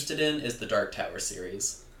really interested in is the Dark Tower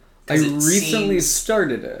series. I recently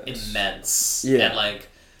started it. Immense. Yeah. And like,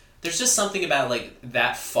 there's just something about like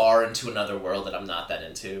that far into another world that I'm not that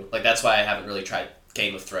into. Like that's why I haven't really tried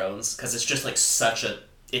Game of Thrones, because it's just like such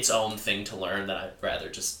its own thing to learn that I'd rather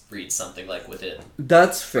just read something like within.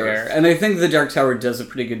 That's fair. And I think the Dark Tower does a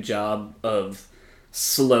pretty good job of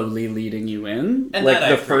slowly leading you in. And like that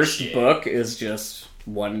I the first appreciate. book is just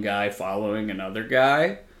one guy following another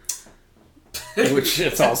guy. Which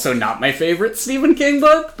it's also not my favorite Stephen King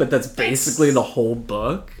book, but that's basically the whole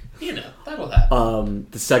book. You know, that'll happen.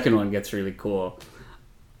 The second one gets really cool.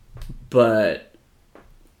 But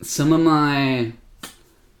some of my...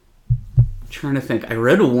 trying to think. I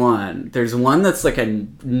read one. There's one that's like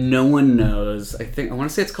no one knows. I want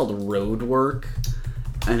to say it's called Roadwork.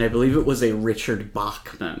 And I believe it was a Richard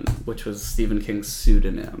Bachman, which was Stephen King's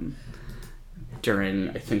pseudonym. During,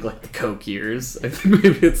 I think, like, the Coke years. I think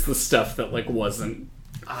maybe it's the stuff that, like, wasn't...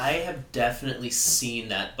 I have definitely seen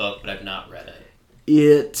that book, but I've not read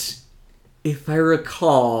it. If I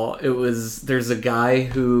recall, there's a guy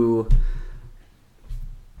who...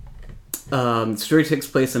 the story takes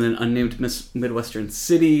place in an unnamed Midwestern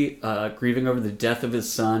city, grieving over the death of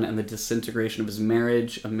his son and the disintegration of his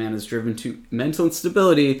marriage. A man is driven to mental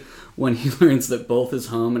instability when he learns that both his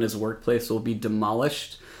home and his workplace will be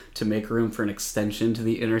demolished to make room for an extension to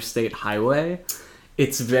the interstate highway.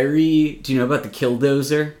 It's very... Do you know about the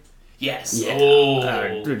Killdozer? Yes. Yeah.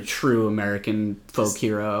 Oh. True American folk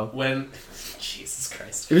hero. When... Jesus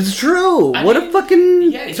Christ. It was true! I What mean, a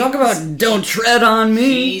fucking... yeah, talk he was- about don't tread on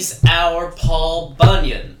me! He's our Paul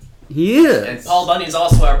Bunyan. He is! And Paul Bunyan's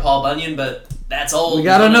also our Paul Bunyan, but that's old. We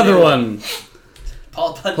got another one.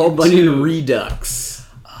 Paul Bunyan. Paul Bunyan too. Redux.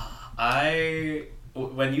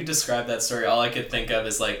 When you describe that story, all I could think of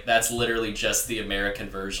is like, that's literally just the American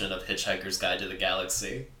version of Hitchhiker's Guide to the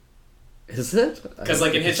Galaxy. Is it? Because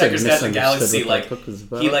like in Hitchhiker's Guide to the Galaxy, like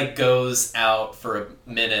he like goes out for a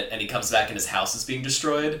minute and he comes back and his house is being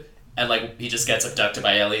destroyed, and like he just gets abducted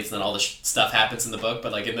by aliens and then all this stuff happens in the book.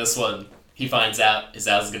 But like in this one, he finds out his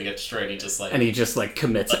house is gonna get destroyed and he just like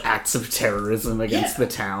commits acts of terrorism against the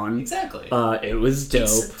town. Exactly. It was dope.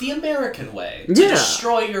 It's the American way to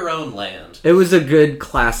destroy your own land. It was a good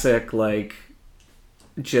classic, like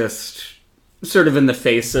just sort of in the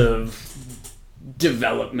face of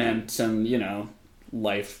development and, you know,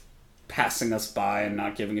 life passing us by and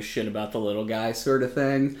not giving a shit about the little guy sort of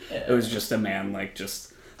thing. Yeah. It was just a man, like,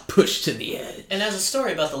 just pushed to the edge. And as a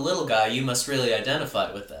story about the little guy, you must really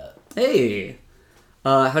identify with that. Hey!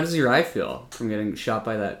 How does your eye feel from getting shot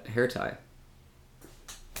by that hair tie?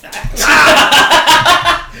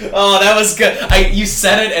 Oh, that was good. You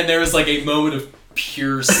said it and there was, like, a moment of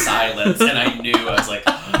pure silence, and I knew. I was like...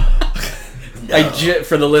 No.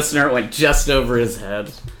 For the listener, it went just over his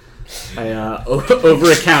head. I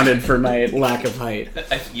over-accounted for my lack of height.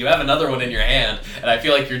 You have another one in your hand, and I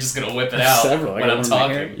feel like you're just going to whip it out when I'm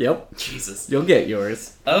talking. Yep. Jesus. You'll get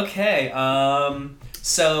yours. Okay,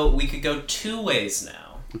 so we could go two ways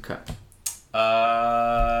now. Okay.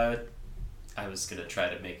 I was going to try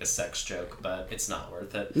to make a sex joke, but it's not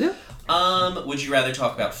worth it. Yeah. Would you rather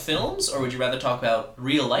talk about films, or would you rather talk about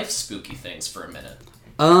real-life spooky things for a minute?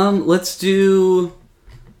 Let's do...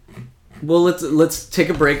 Well, let's take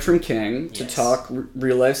a break from King to talk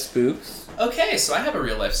real-life spooks. Okay, so I have a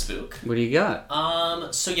real-life spook. What do you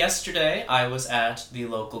got? So yesterday I was at the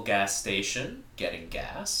local gas station getting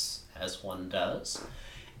gas, as one does,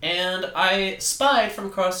 and I spied from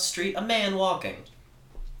across the street a man walking.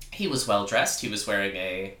 He was well-dressed. He was wearing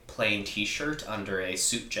a plain t-shirt under a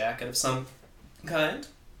suit jacket of some kind.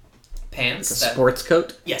 Pants. Like a sports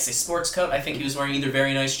coat? Yes, a sports coat. I think he was wearing either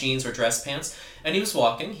very nice jeans or dress pants. And he was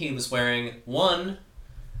walking. He was wearing one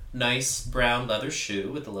nice brown leather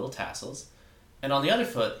shoe with the little tassels. And on the other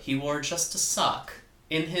foot, he wore just a sock.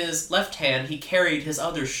 In his left hand, he carried his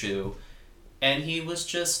other shoe. And he was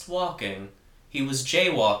just walking. He was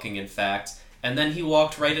jaywalking, in fact. And then he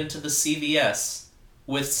walked right into the CVS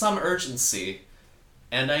with some urgency.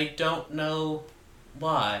 And I don't know...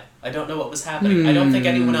 why? I don't know what was happening. I don't think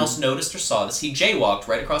anyone else noticed or saw this. He jaywalked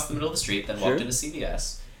right across the middle of the street, then walked into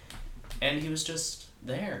CVS. And he was just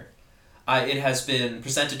there. It has been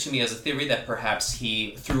presented to me as a theory that perhaps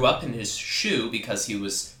he threw up in his shoe because he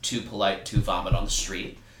was too polite to vomit on the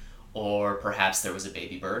street. Or perhaps there was a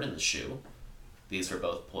baby bird in the shoe. These were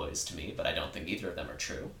both ploys to me, but I don't think either of them are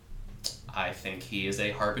true. I think he is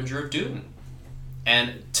a harbinger of doom.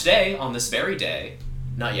 And today, on this very day...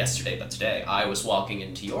 not yesterday, but today, I was walking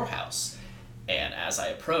into your house, and as I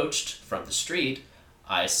approached from the street,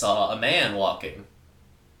 I saw a man walking.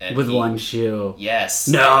 And with one shoe. Yes.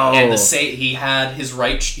 No. And he had his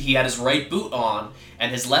right boot on,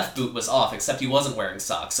 and his left boot was off, except he wasn't wearing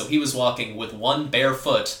socks. So he was walking with one bare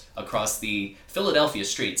foot across the Philadelphia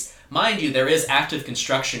streets. Mind you, there is active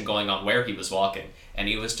construction going on where he was walking, and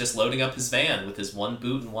he was just loading up his van with his one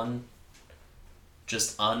boot and one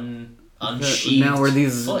just unsheathed. Now, were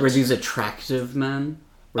these attractive men?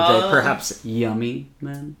 Were they perhaps yummy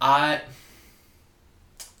men?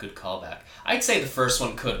 Good callback. I'd say the first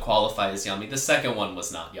one could qualify as yummy. The second one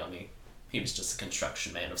was not yummy. He was just a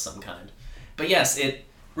construction man of some kind. But yes, it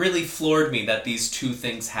really floored me that these two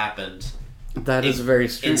things happened. That is very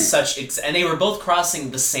strange. And they were both crossing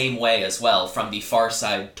the same way as well, from the far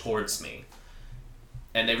side towards me.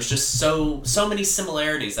 And there was just so many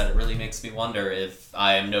similarities that it really makes me wonder if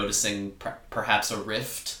I am noticing perhaps a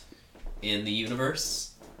rift in the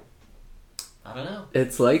universe. I don't know.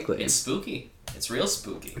 It's likely. It's spooky. It's real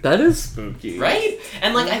spooky. That is spooky. Right?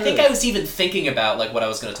 And I think I was even thinking about what I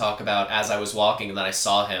was going to talk about as I was walking, and then I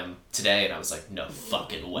saw him today, and I was like, no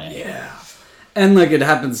fucking way. Yeah. And it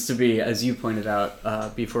happens to be, as you pointed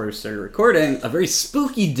out before we started recording, a very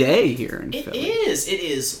spooky day here in Philly. It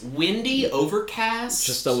is windy, overcast.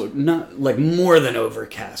 Just not more than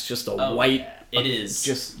overcast. Just a white. Yeah. It is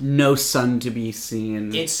just no sun to be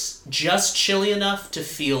seen. It's just chilly enough to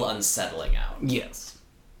feel unsettling out. Yes.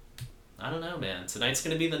 I don't know, man. Tonight's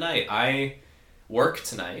gonna be the night. I work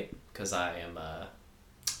tonight because I am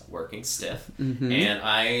working stiff, and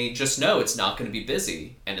I just know it's not going to be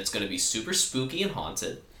busy, and it's going to be super spooky and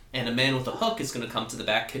haunted, and a man with a hook is going to come to the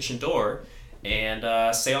back kitchen door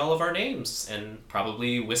and say all of our names and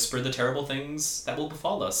probably whisper the terrible things that will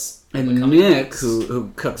befall us. And Nick,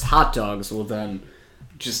 who cooks hot dogs, will then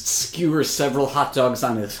just skewer several hot dogs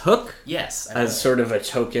on his hook. Yes. As sort of a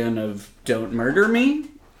token of don't murder me.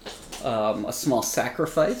 A small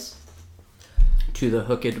sacrifice to the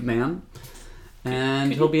hooked man.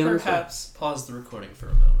 And he'll be on perhaps pause the recording for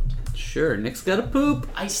a moment. Sure, Nick's got to poop.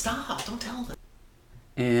 Stop. Don't tell them.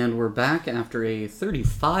 And we're back after a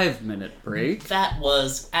 35-minute break. That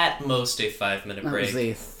was at most a 5-minute break. That was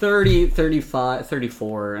a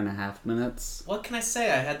 34 and a half minutes. What can I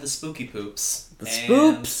say? I had the spooky poops. The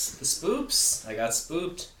spoops. The spoops. I got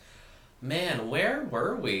spooked. Man, where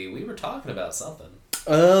were we? We were talking about something.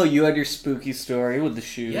 Oh, you had your spooky story with the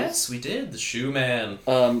shoes. Yes, we did. The shoe man.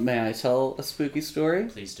 May I tell a spooky story?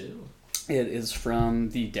 Please do. It is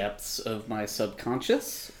from the depths of my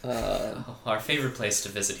subconscious. Our favorite place to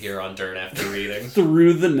visit here on Dirt After Reading.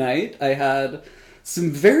 Through the night, I had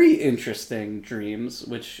some very interesting dreams,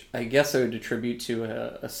 which I guess I would attribute to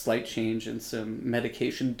a slight change in some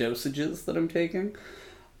medication dosages that I'm taking.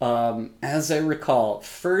 As I recall,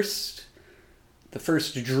 the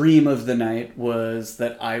first dream of the night was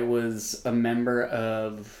that I was a member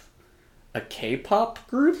of a K-pop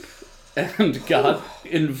group and got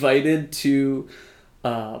invited to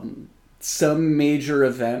some major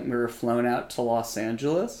event. We were flown out to Los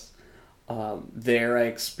Angeles. There I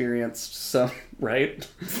experienced some, right?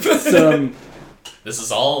 Some...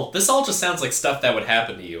 This all just sounds like stuff that would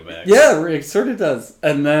happen to you, Max. Yeah, it sort of does.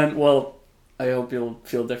 And then, well, I hope you'll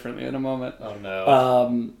feel differently in a moment. Oh,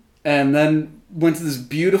 no. And then went to this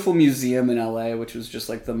beautiful museum in LA, which was just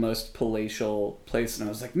like the most palatial place. And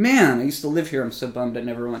I was like, man, I used to live here. I'm so bummed I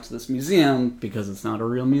never went to this museum because it's not a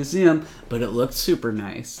real museum, but it looked super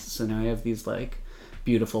nice. So now I have these like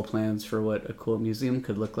beautiful plans for what a cool museum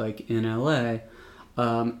could look like in LA.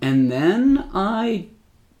 And then I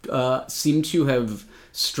seem to have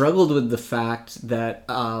struggled with the fact that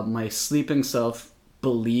my sleeping self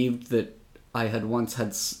believed that I had once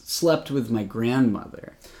slept with my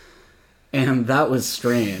grandmother. And that was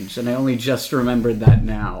strange, and I only just remembered that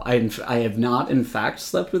now. I have not, in fact,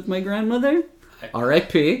 slept with my grandmother.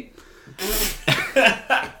 R.I.P.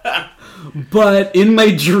 But in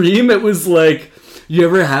my dream, it was like, you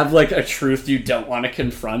ever have like a truth you don't want to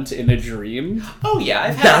confront in a dream? Oh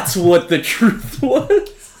yeah, That's what the truth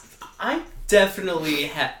was. I definitely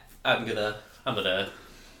have. I'm gonna.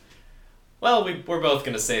 Well, we're both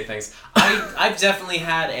gonna say things. I've definitely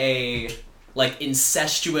had a like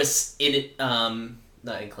incestuous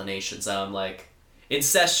not inclinations. Like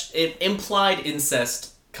implied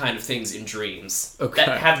incest kind of things in dreams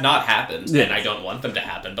that have not happened, and I don't want them to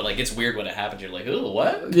happen. But like, it's weird when it happens. You're like, ooh,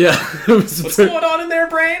 what? Yeah. What's going on in their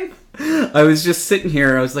brain? I was just sitting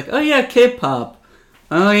here. I was like, oh yeah, K-pop.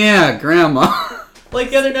 Oh yeah, grandma. Like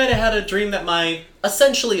the other night, I had a dream that my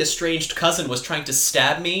essentially estranged cousin was trying to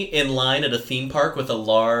stab me in line at a theme park with a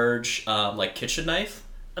large like kitchen knife.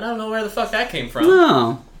 And I don't know where the fuck that came from.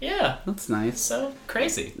 Oh. Yeah. That's nice. So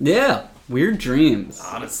crazy. Yeah. Weird dreams.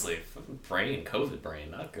 Honestly. Brain. COVID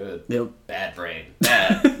brain. Not good. Yep. Bad brain.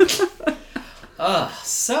 Bad.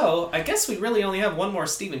 So, I guess we really only have one more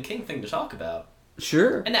Stephen King thing to talk about.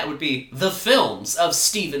 Sure. And that would be the films of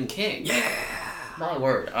Stephen King. Yeah. My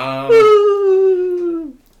word.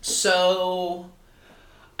 So,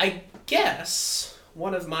 I guess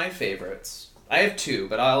one of my favorites... I have two,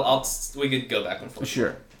 but we could go back and forth.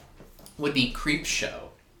 Sure. Would be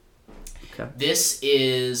Creepshow. Okay. This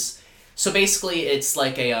is so basically it's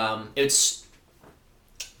like a it's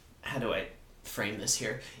how do I frame this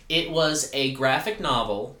here? It was a graphic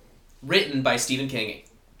novel written by Stephen King,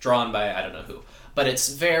 drawn by I don't know who, but it's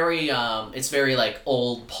very like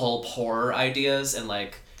old pulp horror ideas, and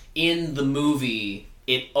like in the movie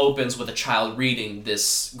it opens with a child reading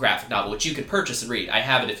this graphic novel, which you can purchase and read. I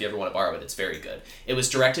have it if you ever want to borrow it. It's very good. It was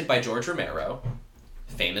directed by George Romero,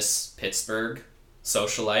 famous Pittsburgh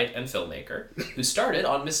socialite and filmmaker, who started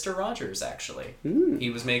on Mr. Rogers, actually. He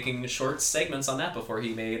was making short segments on that before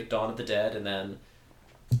he made Dawn of the Dead, and then...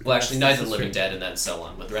 Well, actually, Night of the Living Dead, and then so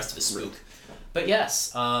on, with the rest of his spook. But yes,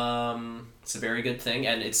 it's a very good thing,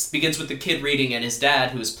 and it begins with the kid reading, and his dad,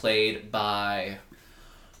 who is played by...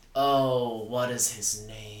 Oh, what is his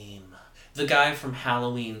name? The guy from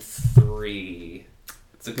Halloween 3.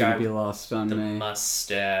 The guy be lost on the me.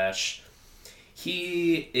 Mustache.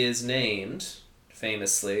 He is named,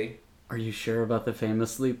 famously... Are you sure about the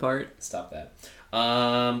famously part? Stop that.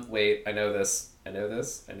 Wait, I know this.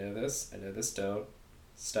 Don't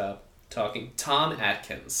stop talking. Tom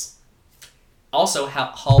Atkins. Also,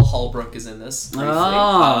 Hal Holbrook is in this.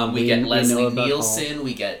 Briefly. We get Leslie Nielsen.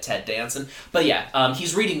 We get Ted Danson. But yeah,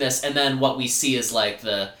 he's reading this, and then what we see is like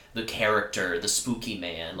the character, the spooky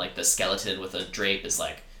man, like the skeleton with a drape, is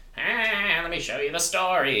like, let me show you the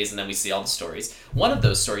stories, and then we see all the stories. One of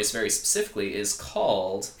those stories, very specifically, is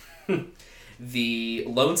called The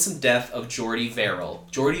Lonesome Death of Geordie Verrill.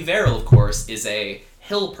 Geordie Verrill, of course, is a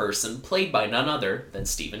hill person played by none other than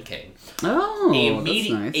Stephen King. Oh, that's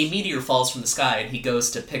nice. A meteor falls from the sky, and he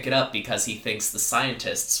goes to pick it up because he thinks the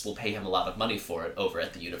scientists will pay him a lot of money for it over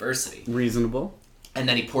at the university. Reasonable. And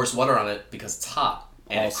then he pours water on it because it's hot.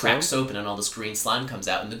 And Also, it cracks open and all this green slime comes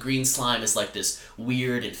out. And the green slime is like this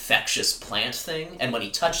weird, infectious plant thing. And when he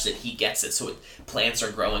touches it, he gets it. So plants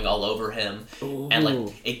are growing all over him. Ooh. And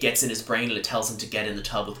like it gets in his brain and it tells him to get in the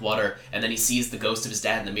tub with water. And then he sees the ghost of his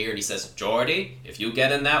dad in the mirror and he says, Jordy, if you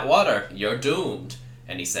get in that water, you're doomed.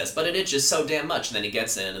 And he says, but it itches so damn much. And then he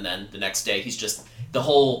gets in, and then the next day he's just...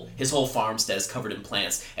 his whole farmstead is covered in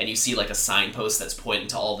plants. And you see like a signpost that's pointing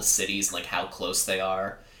to all the cities and like how close they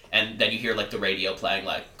are. And then you hear, like, the radio playing,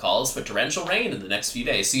 like, calls for torrential rain in the next few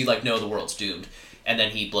days. So you, like, know the world's doomed. And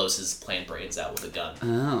then he blows his plant brains out with a gun.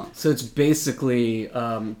 Oh. So it's basically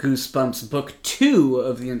Goosebumps Book 2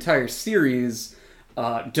 of the entire series,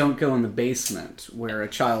 Don't Go in the Basement, where a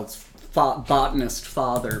child's botanist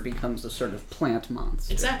father becomes a sort of plant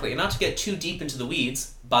monster. Exactly. And not to get too deep into the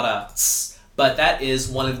weeds, but that is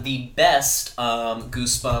one of the best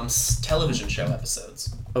Goosebumps television show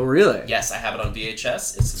episodes. Oh, really? Yes, I have it on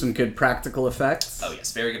VHS. It's some good practical effects. Oh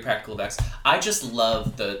yes, very good practical effects. I just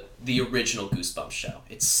love the original Goosebumps show.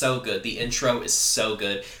 It's so good. The intro is so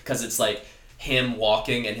good because it's like him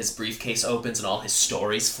walking and his briefcase opens and all his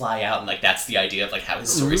stories fly out, and like that's the idea of like how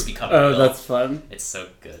his stories become real. Oh, that's fun. It's so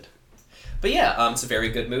good. But yeah, it's a very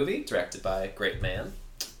good movie directed by a great man,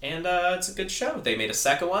 and it's a good show. They made a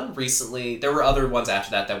second one recently. There were other ones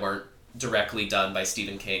after that weren't directly done by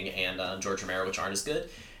Stephen King and George Romero, which aren't as good.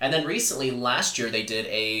 And then recently, last year, they did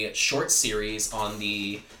a short series on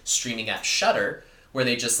the streaming app Shudder, where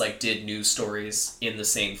they just like did news stories in the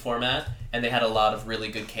same format, and they had a lot of really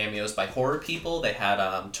good cameos by horror people. They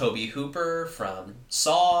had Tobe Hooper from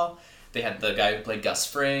Saw. They had the guy who played Gus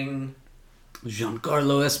Fring.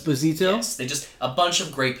 Giancarlo Esposito. Yes, they just a bunch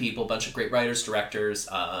of great people, a bunch of great writers, directors.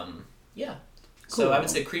 Yeah. Cool. So I would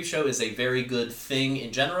say Creepshow is a very good thing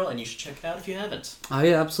in general, and you should check it out if you haven't.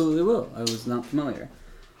 I absolutely will. I was not familiar.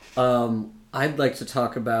 I'd like to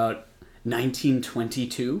talk about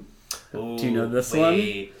 1922. Ooh, do you know this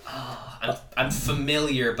one? Oh, I'm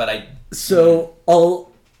familiar, but I... So,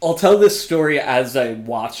 I'll tell this story as I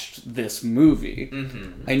watched this movie.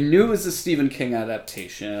 Mm-hmm. I knew it was a Stephen King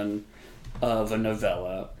adaptation of a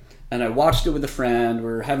novella, and I watched it with a friend.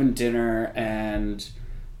 We were having dinner, and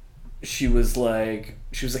she was like,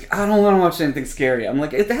 I don't want to watch anything scary. I'm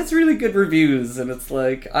like, it has really good reviews, and it's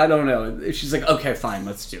like, I don't know. She's like, okay, fine,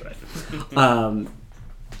 let's do it.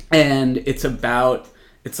 And it's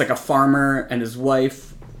like a farmer and his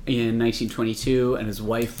wife in 1922, and his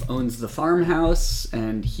wife owns the farmhouse,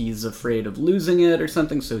 and he's afraid of losing it or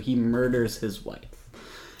something, so he murders his wife.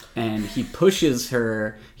 And he throws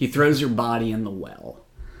her body in the well.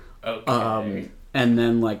 Okay. And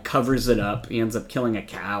then, like, covers it up. He ends up killing a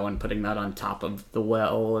cow and putting that on top of the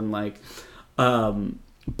well. And, like,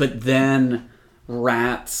 but then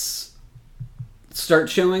rats start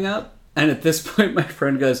showing up. And at this point, my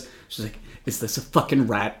friend she's like, is this a fucking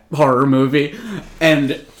rat horror movie?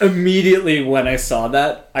 And immediately when I saw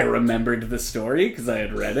that, I remembered the story because I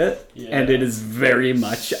had read it. Yeah. And it is very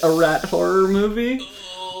much a rat horror movie.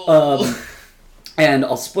 And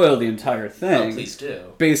I'll spoil the entire thing. Oh, please do.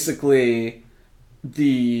 Basically...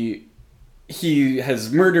 he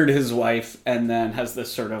has murdered his wife and then has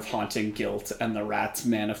this sort of haunting guilt, and the rats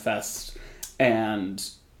manifest,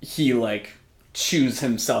 and he like chews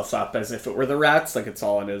himself up as if it were the rats. Like it's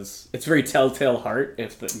very Telltale Heart.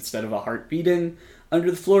 Instead of a heart beating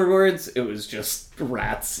under the floorboards, it was just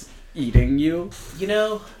rats eating you. You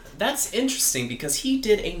know, that's interesting because he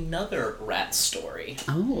did another rat story.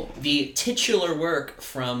 Oh. The titular work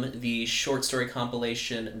from the short story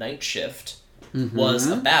compilation Night Shift. Mm-hmm. Was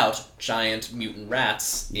about giant mutant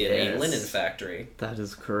rats in a linen factory. That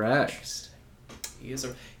is correct.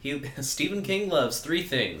 Stephen King loves three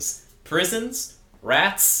things: prisons,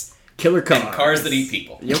 rats, killer cars, and cars that eat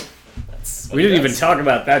people. Yep. We didn't even talk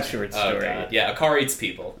about that short story. Oh, God. Yeah, a car eats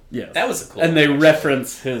people. Yes. That was a cool And one, they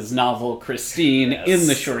reference his novel Christine Yes. in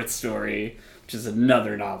the short story, which is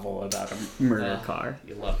another novel about a murder car.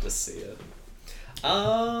 You love to see it.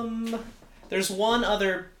 There's one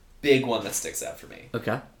other big one that sticks out for me.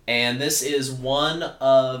 Okay. And this is one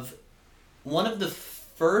of the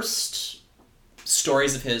first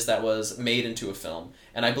stories of his that was made into a film,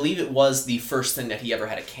 and I believe it was the first thing that he ever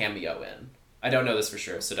had a cameo in. I don't know this for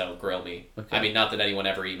sure, so don't grill me. Okay. I mean, not that anyone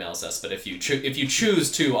ever emails us, but if you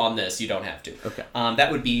choose to on this, you don't have to. Okay.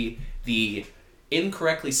 That would be the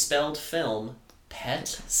incorrectly spelled film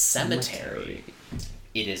Pet Sematary.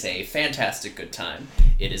 It is a fantastic good time.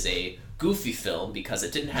 It is a goofy film because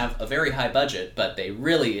it didn't have a very high budget, but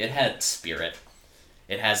it had spirit.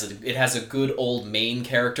 It has a good old Maine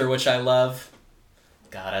character, which I love.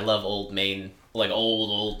 God, I love old Maine, like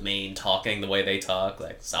old Maine talking the way they talk.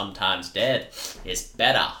 Like, sometimes dead is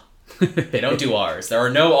better. They don't do R's. There are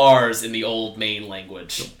no R's in the old Maine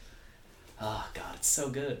language. Oh, God, it's so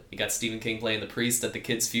good. You got Stephen King playing the priest at the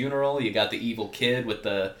kid's funeral. You got the evil kid with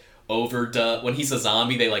the overdub. When he's a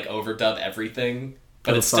zombie, they, like, overdub everything.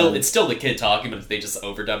 But it's still the kid talking, but they just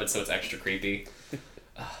overdub it so it's extra creepy.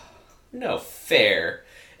 No fair.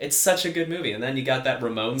 It's such a good movie. And then you got that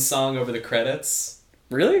Ramones song over the credits.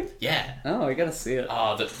 Really? Yeah. Oh, I gotta see it.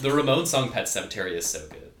 Oh, the Ramones song Pet Sematary is so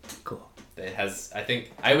good. Cool. It has,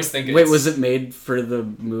 I always think Wait, was it made for the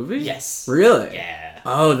movie? Yes. Really? Yeah.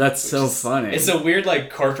 Oh, that's so funny. It's a weird,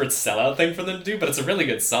 like, corporate sellout thing for them to do, but it's a really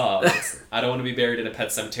good song. I don't want to be buried in a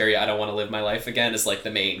pet cemetery, I don't want to live my life again is, like, the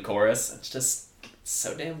main chorus. It's just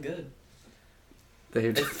so damn good.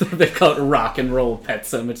 They call it Rock and Roll Pet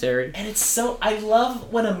Cemetery. And it's so... I love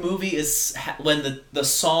when a movie is... when the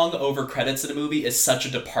song over credits in a movie is such a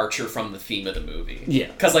departure from the theme of the movie. Yeah.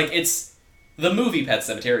 Because, like, it's the movie Pet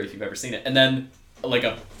Sematary, if you've ever seen it, and then, like,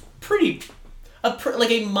 a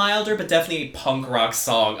milder but definitely a punk rock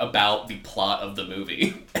song about the plot of the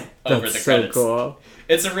movie over the credits. So cool.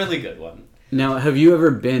 It's a really good one. Now, have you ever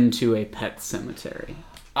been to a pet cemetery?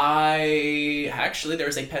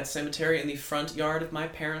 There's a pet cemetery in the front yard of my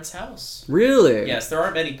parents' house. Really? Yes, there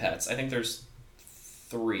aren't many pets. I think there's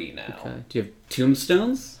 3 now. Okay. Do you have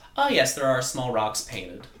tombstones? Oh, yes, there are small rocks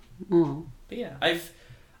painted. Oh. But yeah, I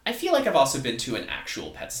feel like I've also been to an actual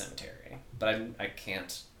pet cemetery, but I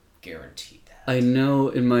can't guarantee that. I know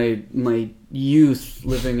in my youth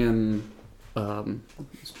living in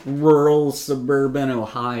rural suburban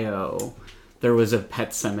Ohio, there was a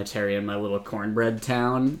pet cemetery in my little cornbread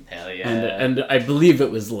town. Hell yeah. And I believe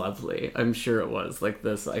it was lovely. I'm sure it was. Like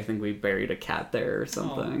this, I think we buried a cat there or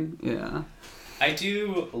something. Oh. Yeah. I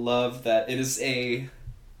do love that it is a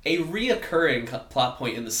reoccurring plot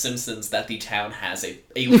point in The Simpsons that the town has a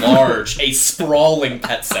large, a sprawling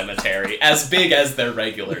pet cemetery, as big as their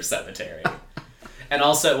regular cemetery. And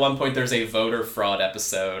also at one point there's a voter fraud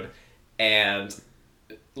episode, and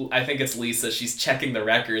I think it's Lisa, she's checking the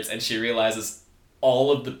records and she realizes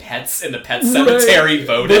all of the pets in the pet cemetery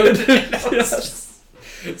voted. Yes.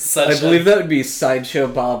 I believe that would be Sideshow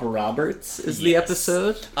Bob Roberts is the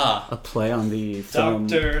episode. A play on the film.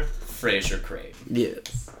 Dr. Fraser Crane.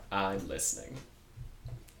 Yes. I'm listening.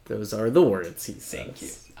 Those are the words he says. Thank you.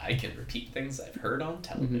 I can repeat things I've heard on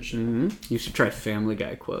television. Mm-hmm. You should try Family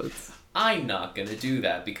Guy quotes. I'm not gonna do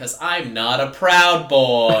that because I'm not a proud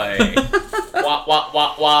boy. Wah, wah,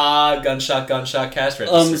 wah, wah. Gunshot, cash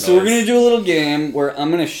register. So we're gonna do a little game where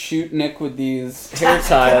I'm gonna shoot Nick with these hair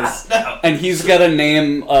ties, no. And he's gotta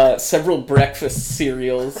name several breakfast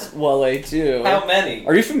cereals while I do. How many?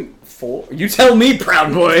 Are you from 4? You tell me,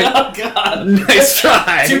 Proud Boy. Oh God! Nice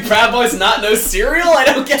try. Do Proud Boys not know cereal? I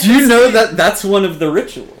don't get. Do you know that that's one of the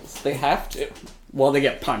rituals? They have to. Well, they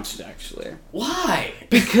get punched, actually. Why?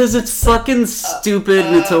 Because it's fucking stupid,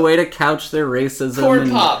 and it's a way to couch their racism. Corn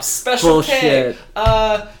Pops, Special bullshit.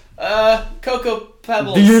 K, Cocoa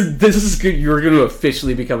Pebbles. This is good. You're going to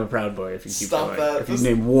officially become a Proud Boy if you keep Stop going. That. If you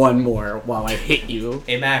name one more while I hit you.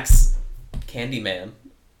 Hey, Max. Candyman.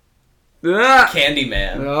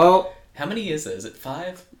 Candyman. No. How many is it? Is it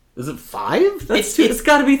 5? Is it 5? It's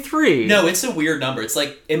got to be 3. No, it's a weird number. It's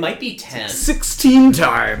like, it might be 10. 16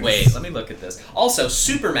 times. Wait, let me look at this. Also,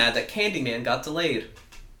 super mad that Candyman got delayed.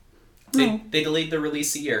 They delayed the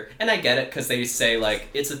release a year. And I get it, because they say, like,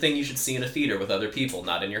 it's a thing you should see in a theater with other people,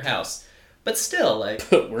 not in your house. But still, like...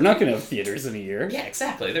 We're not going to have theaters in a year. Yeah,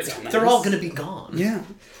 exactly. They're all going to be gone. Yeah.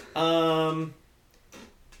 How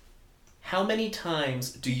many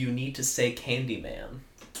times do you need to say Candyman?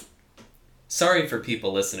 Sorry for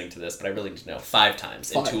people listening to this, but I really need to know. 5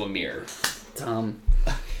 times into a mirror.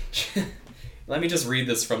 Let me just read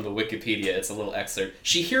this from the Wikipedia. It's a little excerpt.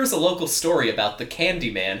 She hears a local story about the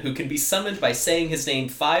Candyman who can be summoned by saying his name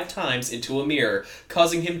 5 times into a mirror,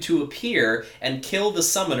 causing him to appear and kill the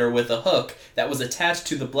summoner with a hook that was attached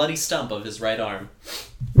to the bloody stump of his right arm.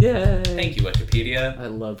 Yay. Thank you, Wikipedia. I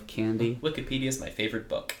love candy. Wikipedia is my favorite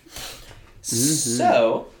book.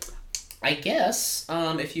 So, I guess,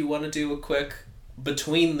 if you want to do a quick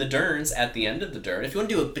Between the Derns at the end of the Dern, if you want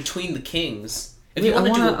to do a Between the Kings, if you want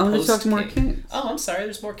to do a I want to talk more Kings. Oh, I'm sorry,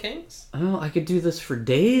 there's more Kings? Oh, I could do this for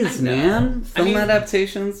days, man. Film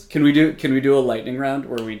adaptations. Can we do a lightning round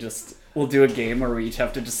where we'll do a game where we each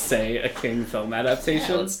have to just say a King film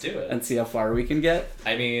adaptation? Yeah, let's do it. And see how far we can get?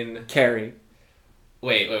 I mean... Carrie.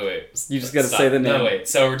 Wait. You just gotta Stop. say the name. No, wait.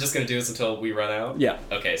 So we're just gonna do this until we run out? Yeah.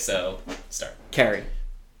 Okay, so start. Carrie.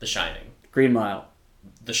 The Shining. Green Mile.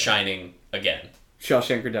 The Shining again.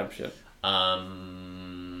 Shawshank Redemption.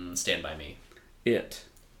 Stand By Me. It.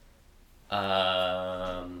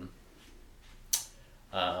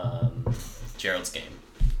 Gerald's Game.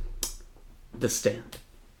 The Stand.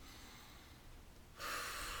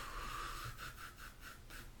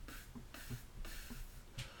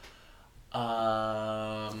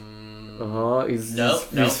 Oh, he's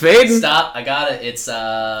fading. Stop! I got it. It's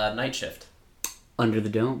Night Shift. Under the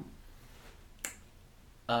Dome.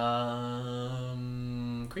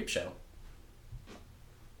 Creep Show.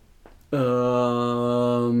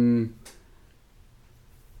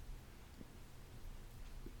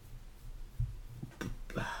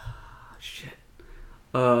 Shit.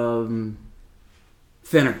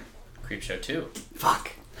 Thinner. Creep Show 2.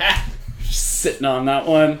 Fuck. Ha! Just sitting on that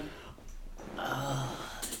one.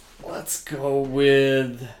 Let's go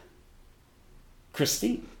with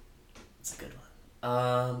Christine. That's a good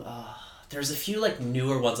one. There's a few like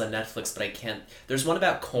newer ones on Netflix, but I can't. There's one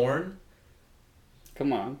about corn.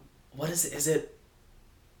 Come on. What is it? Is it?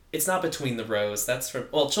 It's not Between the Rows. That's from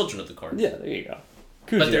Children of the Corn. Yeah, there you go.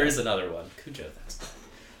 Cujo. But there is another one. Cujo. That's.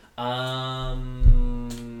 I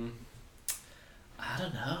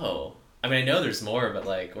don't know. I mean, I know there's more, but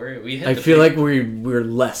like we hit. I feel like we're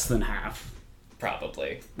less than half.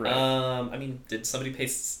 Probably. Right. I mean, did somebody Did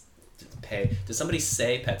somebody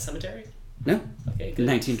say Pet Sematary? No. Okay. Good.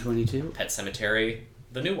 1922. Pet Sematary,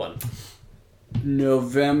 the new one.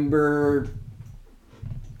 November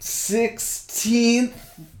 16th,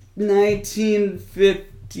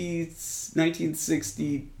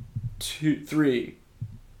 1963.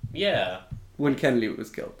 Yeah, When Kennedy was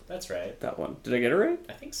killed. that's right. That one. Did I get it right?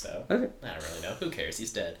 I think so. Okay. I don't really know. Who cares?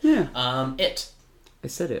 He's dead. Yeah. It. I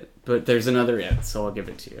said it, but there's another it, so I'll give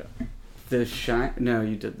it to you. The Shine. No,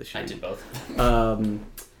 you did The Shine. I did both.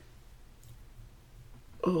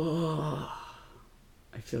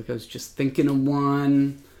 I feel like I was just thinking of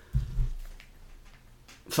one.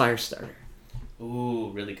 Firestarter. Ooh,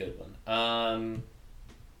 really good one.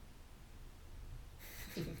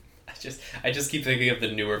 I just keep thinking of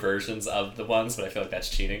the newer versions of the ones, but I feel like that's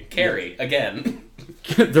cheating. Carrie again.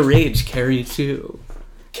 The Rage. Carrie 2.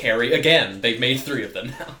 Carrie again. They've made 3 of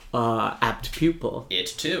them now. Apt Pupil. It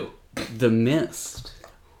too. The Mist.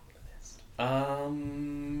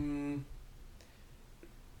 I'm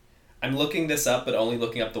looking this up, but only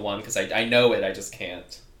looking up the one because I know it. I just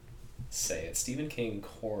can't say it. Stephen King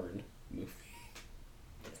Corn movie.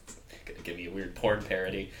 Gonna give me a weird porn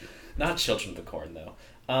parody. Not Children of the Corn though.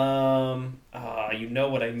 You know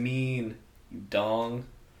what I mean. You dong.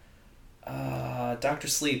 Dr.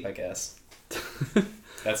 Sleep, I guess.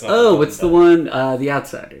 That's not. Oh, what's the one? The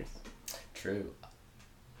Outsiders. True.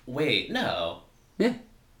 Wait, no. Yeah.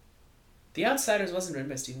 The Outsiders wasn't written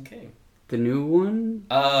by Stephen King. The new one?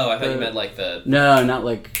 Oh, I thought you meant like the... No, not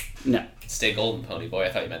like... No. Stay Golden Pony Boy. I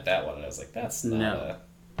thought you meant that one. And I was like, that's not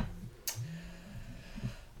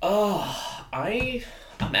No.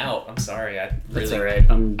 I'm out. I'm sorry. I really... That's alright.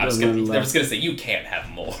 I was gonna say, you can't have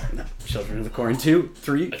more. No. Children of the Corn 2,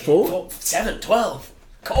 3, 4? 7, 12.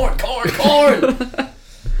 Corn!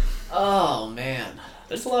 Oh, man.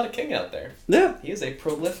 There's a lot of King out there. Yeah. He is a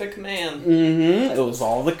prolific man. Mm-hmm. It was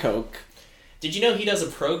all the coke. Did you know he does a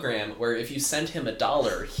program where if you send him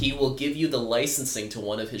 $1, he will give you the licensing to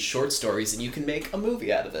one of his short stories and you can make a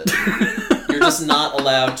movie out of it. You're just not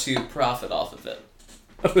allowed to profit off of it.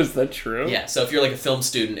 Oh, is that true? Yeah, so if you're like a film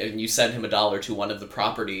student and you send him $1 to one of the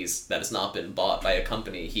properties that has not been bought by a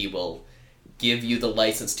company, he will give you the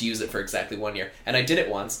license to use it for exactly 1 year. And I did it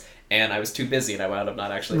once, and I was too busy and I wound up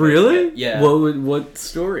not actually Really? it. Yeah. What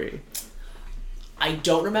story? I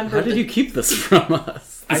don't remember. How did you keep this from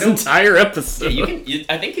us? This I don't- entire episode. Yeah,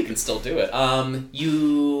 I think you can still do it.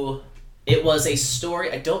 It was a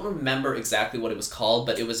story. I don't remember exactly what it was called,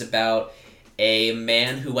 but it was about a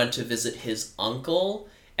man who went to visit his uncle.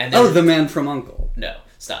 And then, The Man from U.N.C.L.E. No,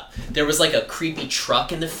 stop. There was like a creepy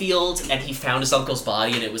truck in the field, and he found his uncle's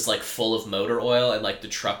body, and it was like full of motor oil, and like the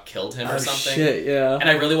truck killed him or something. Shit, yeah. And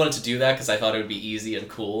I really wanted to do that because I thought it would be easy and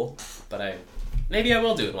cool, but maybe I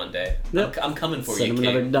will do it one day. Yep. I'm coming for Send you, him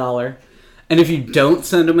King. another $1. And if you don't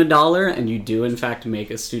send him $1 and you do in fact make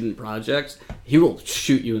a student project, he will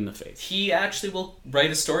shoot you in the face. He actually will write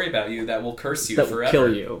a story about you that will curse you That will forever.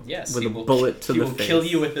 kill you Yes, with he a will bullet to he the will face. kill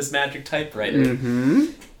you with his magic typewriter. Mm-hmm.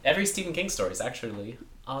 Every Stephen King story is actually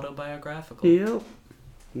autobiographical. Yep.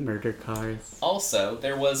 Murder cars. Also,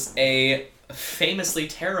 there was a famously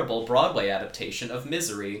terrible Broadway adaptation of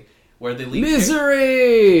Misery where the lead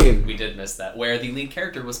Misery! we did miss that. Where the lead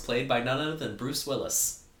character was played by none other than Bruce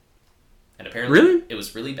Willis. And apparently Really? it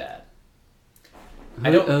was really bad.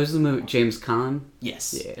 Who's the movie? James Caan?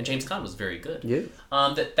 Yes. Yeah. And James Caan was very good. Yeah.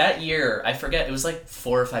 That year, I forget, it was like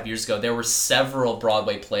 4 or 5 years ago, there were several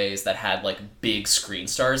Broadway plays that had like big screen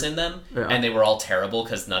stars in them, and they were all terrible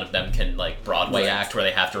because none of them can like Broadway act where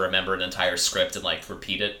they have to remember an entire script and like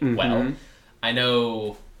repeat it well. I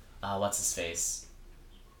know, what's his face?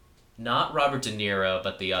 Not Robert De Niro,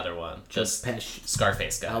 but the other one. Just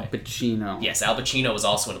Scarface guy. Al Pacino. Yes, Al Pacino was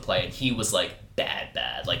also in a play, and he was like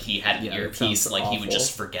bad. Like he had an earpiece, and like he would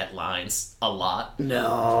just forget lines a lot.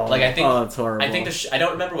 No. Like I think. Oh, that's horrible. I think I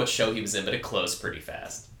don't remember what show he was in, but it closed pretty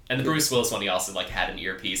fast. And the Bruce Willis one, he also like had an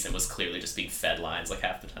earpiece and was clearly just being fed lines like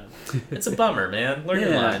half the time. It's a bummer, man. Learn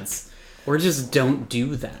your lines. Or just don't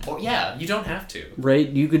do that. Or yeah, you don't have to. Right?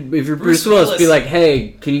 You could, if you're Bruce Willis, be like,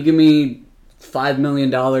 hey, can you give me $5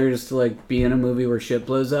 million to like be in a movie where shit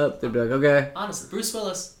blows up? They'd be like, okay. Honestly, Bruce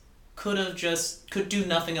Willis could do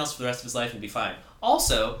nothing else for the rest of his life and be fine.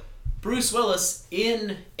 Also, Bruce Willis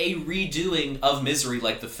in a redoing of Misery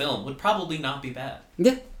like the film would probably not be bad.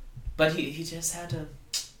 Yeah. But he just had to...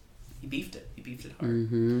 He beefed it. He beefed it hard.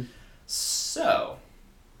 Mm-hmm. So...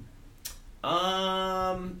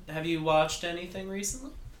 have you watched anything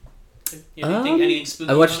recently? Anything spooky?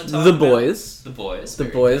 I watched The Boys. The Boys. The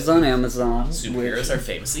Boys on Amazon. Superheroes are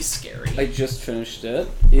famously scary. I just finished it.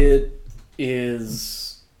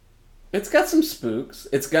 It's got some spooks.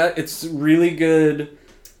 It's really good.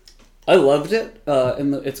 I loved it.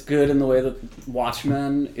 It's good in the way that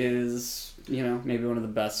Watchmen is, maybe one of the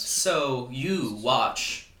best. So you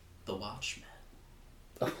watch The Watchmen.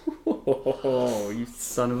 Oh, you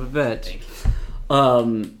son of a bitch. Thank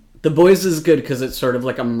you. The Boys is good because it's sort of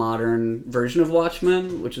like a modern version of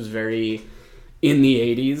Watchmen, which is very in the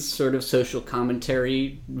 80s, sort of social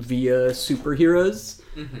commentary via superheroes.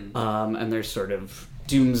 Mm-hmm. And there's sort of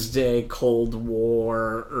doomsday, Cold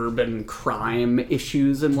War, urban crime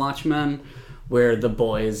issues in Watchmen, where The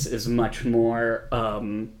Boys is much more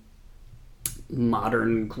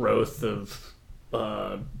modern growth of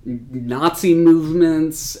Nazi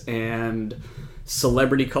movements and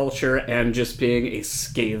celebrity culture, and just being a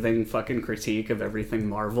scathing fucking critique of everything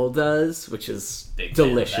Marvel does, which is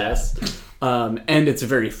delicious. And it's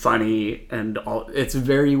very funny, and it's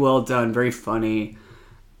very well done, very funny,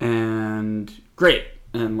 and great.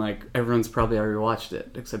 And like everyone's probably already watched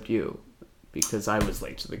it except you, because I was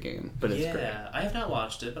late to the game. But it's great. Yeah, I have not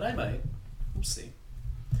watched it, but I might. We'll see.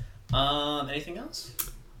 Anything else?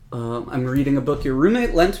 I'm reading a book your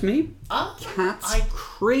roommate lent me. Cat's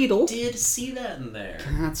Cradle. Did see that in there.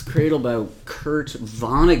 Cat's Cradle by Kurt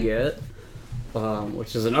Vonnegut,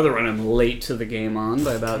 which is another one I'm late to the game on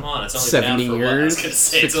by about it's only 70 been out for years. what? I was gonna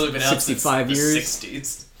say, it's only been out 65 since years. The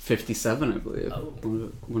 60s. 57, I believe. Oh.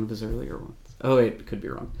 One of his earlier ones. Oh, wait, could be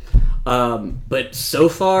wrong. But so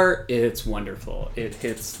far, it's wonderful. It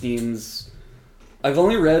hits themes. I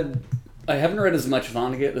haven't read as much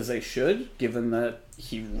Vonnegut as I should, given that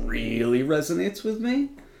he really resonates with me.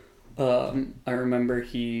 I remember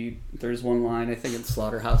there's one line, I think in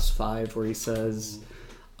Slaughterhouse-Five, where he says,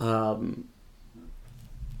 I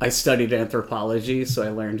studied anthropology, so I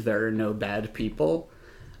learned there are no bad people.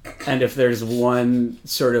 And if there's one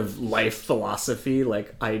sort of life philosophy,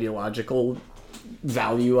 like ideological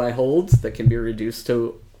value I hold that can be reduced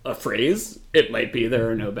to a phrase, it might be there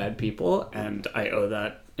are no bad people, and I owe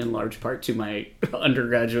that in large part to my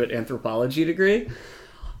undergraduate anthropology degree.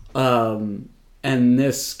 And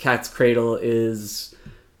this Cat's Cradle is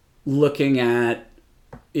looking at,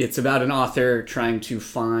 it's about an author trying to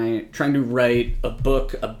write a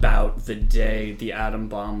book about the day the atom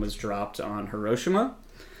bomb was dropped on Hiroshima,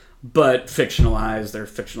 but fictionalized. There are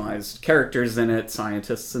fictionalized characters in it,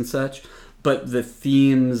 scientists and such. But the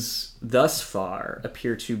themes thus far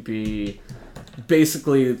appear to be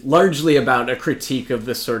basically largely about a critique of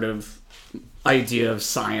this sort of idea of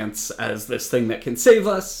science as this thing that can save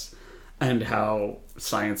us, and how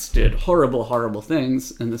science did horrible, horrible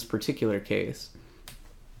things in this particular case.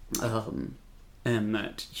 And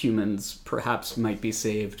that humans perhaps might be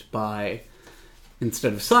saved by,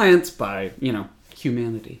 instead of science, by,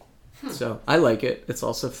 humanity. So I like it. It's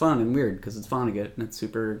also fun and weird because it's Vonnegut and it's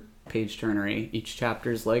super page-turnery. Each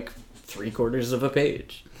chapter's like 3/4 of a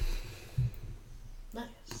page. Nice.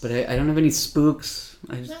 But I don't have any spooks.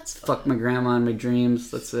 I just fuck my grandma in my dreams.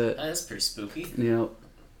 That's it. That's pretty spooky. Yep.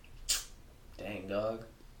 Dang, dog.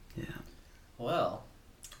 Yeah. Well,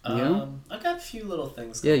 Yeah? I got a few little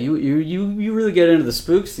things. Yeah, you really get into the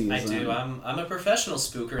spook season. I do. I'm a professional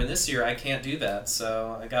spooker, and this year I can't do that,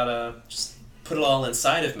 so I gotta just put it all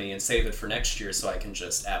inside of me and save it for next year so I can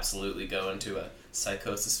just absolutely go into a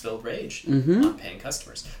psychosis-filled rage on paying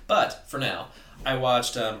customers. But, for now, I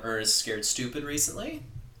watched Ernest Scared Stupid recently.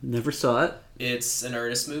 Never saw it. It's an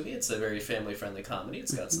Ernest movie. It's a very family-friendly comedy.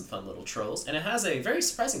 It's got some fun little trolls. And it has a very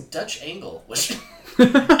surprising Dutch angle, which...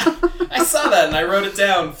 I saw that and I wrote it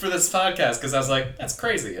down for this podcast because I was like, that's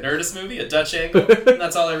crazy. An Ernest movie, a Dutch angle? And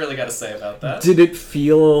that's all I really got to say about that. Did it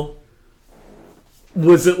feel...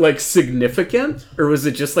 Was it, like, significant? Or was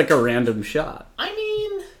it just, like, a random shot? I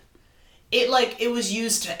mean, it was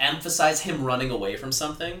used to emphasize him running away from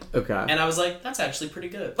something. Okay. And I was like, that's actually pretty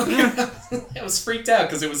good. I was freaked out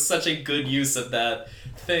because it was such a good use of that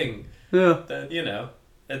thing. Yeah.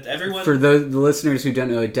 That, everyone... For the listeners who don't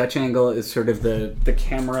know, a Dutch angle is sort of the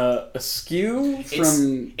camera askew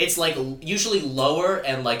from... It's like usually lower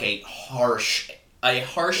and like a harsh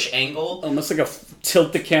angle. Almost like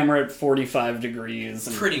tilt the camera at 45 degrees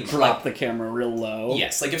and Pretty drop the camera real low.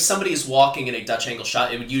 Yes, like if somebody is walking in a Dutch angle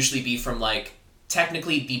shot, it would usually be from like,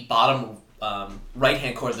 technically the bottom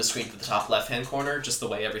right-hand corner of the screen to the top left-hand corner, just the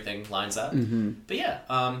way everything lines up. Mm-hmm. But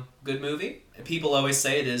yeah, good movie. People always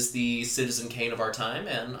say it is the Citizen Kane of our time,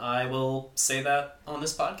 and I will say that on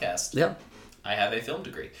this podcast. Yeah. I have a film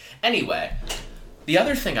degree. Anyway, the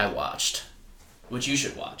other thing I watched, which you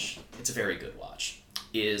should watch, it's a very good watch,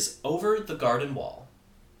 is Over the Garden Wall.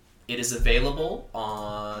 It is available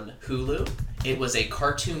on Hulu. It was a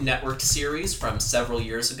Cartoon Network series from several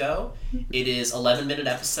years ago. It is 11-minute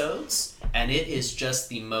episodes, and it is just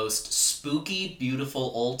the most spooky,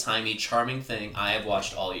 beautiful, old-timey, charming thing I have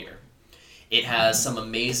watched all year. It has some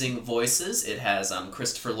amazing voices. It has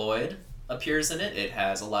Christopher Lloyd appears in it. It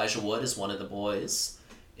has Elijah Wood as one of the boys.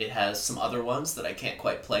 It has some other ones that I can't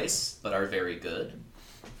quite place, but are very good.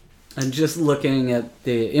 And just looking at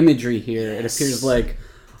the imagery here, It appears like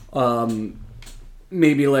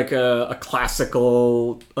maybe like a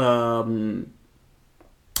classical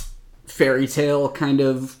fairy tale kind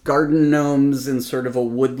of garden gnomes in sort of a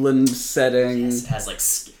woodland setting. Yes, it has like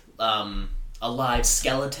alive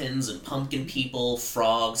skeletons and pumpkin people,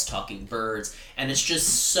 frogs, talking birds, and it's just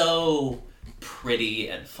so pretty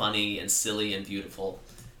and funny and silly and beautiful.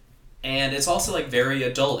 And it's also like very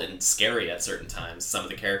adult and scary at certain times, some of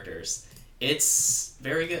the characters. It's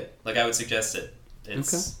very good. Like, I would suggest it.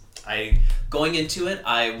 Going into it,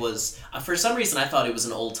 I was, for some reason I thought it was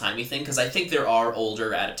an old-timey thing, because I think there are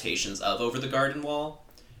older adaptations of Over the Garden Wall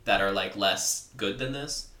that are like less good than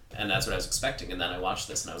this, and that's what I was expecting. And then I watched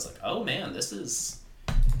this and I was like, oh man,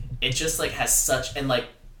 it just like has such, and like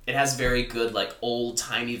it has very good like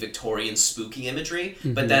old-timey Victorian spooky imagery,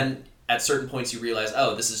 but then at certain points you realize,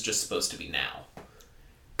 oh, this is just supposed to be now.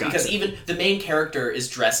 Because even the main character is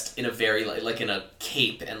dressed in a very, like in a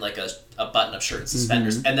cape and like a button-up shirt and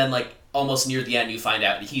suspenders. And then like almost near the end you find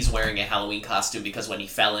out he's wearing a Halloween costume because when he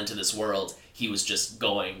fell into this world, he was just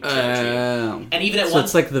going trick-or-treating. And even at so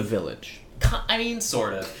it's like The Village. I mean,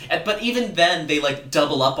 sort of. But even then, they like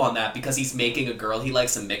double up on that because he's making a girl he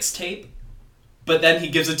likes a mixtape. But then he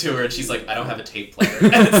gives it to her and she's like, I don't have a tape player.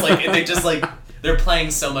 And it's like, and they just like, they're playing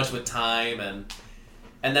so much with time.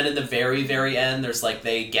 And then in the very, very end, there's like,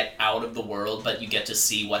 they get out of the world, but you get to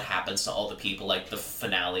see what happens to all the people, like the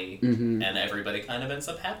finale. And everybody kind of ends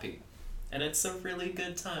up happy. And it's a really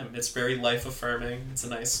good time. It's very life-affirming. It's a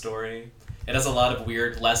nice story. It has a lot of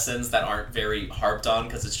weird lessons that aren't very harped on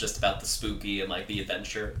because it's just about the spooky and like the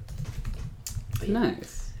adventure.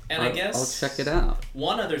 Nice. And I guess I'll check it out.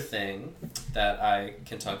 One other thing that I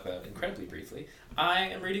can talk about incredibly briefly, I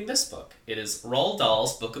am reading this book. It is Roald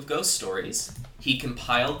Dahl's Book of Ghost Stories. He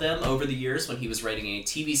compiled them over the years when he was writing a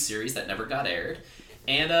TV series that never got aired.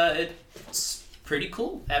 And it's pretty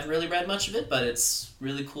cool. I haven't really read much of it, but it's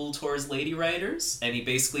really cool towards lady writers. And he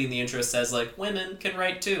basically in the intro says like, women can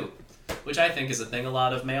write too. Which I think is a thing a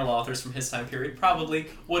lot of male authors from his time period probably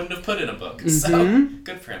wouldn't have put in a book. So,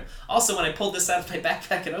 good for him. Also, when I pulled this out of my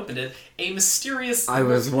backpack and opened it, a mysterious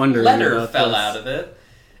letter fell out of it.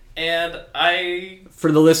 And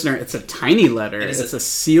For the listener, it's a tiny letter. It's a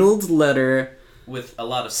sealed letter. With a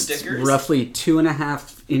lot of stickers. It's roughly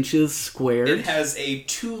 2.5 inches squared. It has a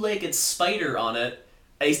 2-legged spider on it.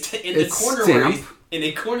 In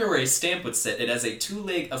a corner where a stamp would sit, it has a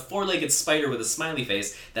 4-legged spider with a smiley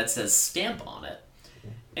face that says stamp on it.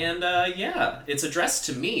 And it's addressed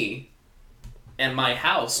to me and my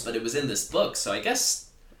house, but it was in this book, so I guess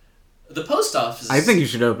the post office... I think you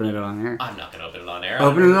should open it on air. I'm not going to open it on air.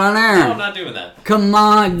 Open it on air. No, I'm not doing that. Come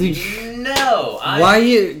on. No.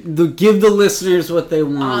 Give the listeners what they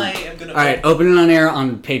want. I am going to... Alright, open it on air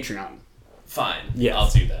on Patreon. Fine. Yes. I'll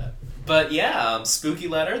do that. But yeah, spooky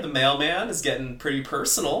letter. The mailman is getting pretty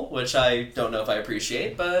personal, which I don't know if I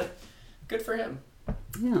appreciate, but Good for him.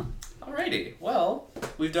 Yeah. Alrighty. Well,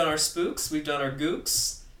 we've done our spooks. We've done our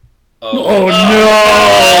gooks. Oh,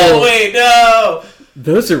 no! Oh, wait, no!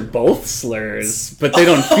 Those are both slurs, but they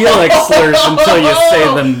don't feel like slurs until you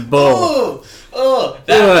say them both.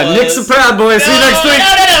 Nick's a Proud Boy. See you next week.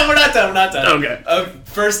 No, we're not done. Okay.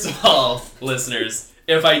 First of all, listeners,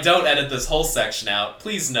 if I don't edit this whole section out,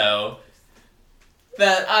 please know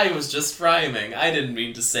that I was just rhyming. I didn't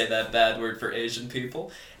mean to say that bad word for Asian people.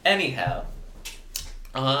 Anyhow,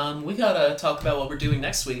 we gotta talk about what we're doing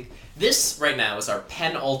next week. This, right now, is our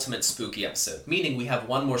penultimate spooky episode, meaning we have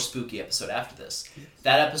one more spooky episode after this.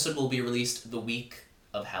 That episode will be released the week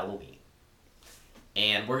of Halloween.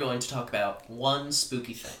 And we're going to talk about one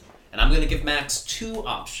spooky thing. And I'm going to give Max 2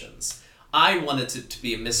 options. I wanted it to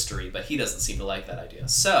be a mystery, but he doesn't seem to like that idea.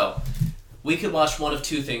 So, we could watch one of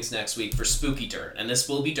 2 things next week for Spooky Dern, and this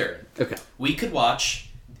will be Dern. Okay. We could watch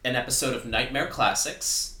an episode of Nightmare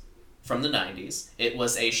Classics from the 90s. It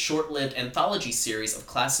was a short-lived anthology series of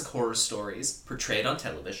classic horror stories portrayed on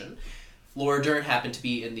television. Laura Dern happened to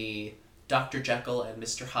be in the Dr. Jekyll and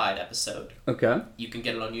Mr. Hyde episode. Okay. You can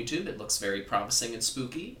get it on YouTube. It looks very promising and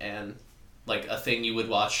spooky, and like a thing you would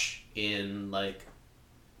watch in like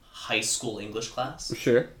high school English class.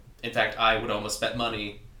 Sure. In fact, I would almost bet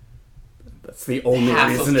money that's the only half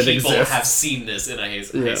reason of it people exists. have seen this in a high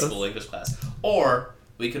school English class. Or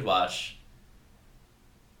we could watch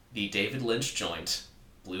the David Lynch joint,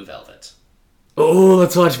 Blue Velvet. Oh,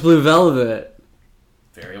 let's watch Blue Velvet.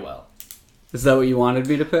 Very well. Is that what you wanted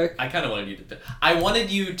me to pick? I kind of wanted you to pick. I wanted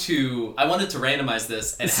to randomize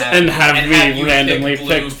this and have me randomly pick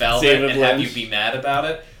Blue pick Velvet David and have Lynch. you be mad about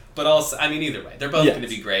it. But also, I mean, either way, they're both going to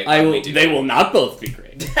be great. They will not both be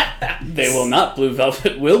great. They will not. Blue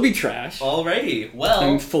Velvet will be trash. Alrighty. Well,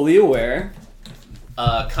 I'm fully aware.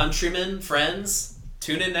 Countrymen, friends,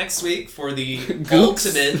 tune in next week for the Gooks.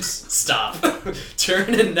 ultimate... Stop.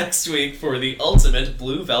 Tune in next week for the ultimate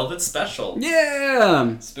Blue Velvet special.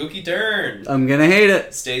 Yeah! Spooky Dern. I'm gonna hate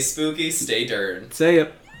it. Stay spooky, stay Dern. Say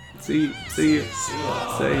it. See you. See you.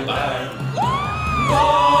 Say it. Bye.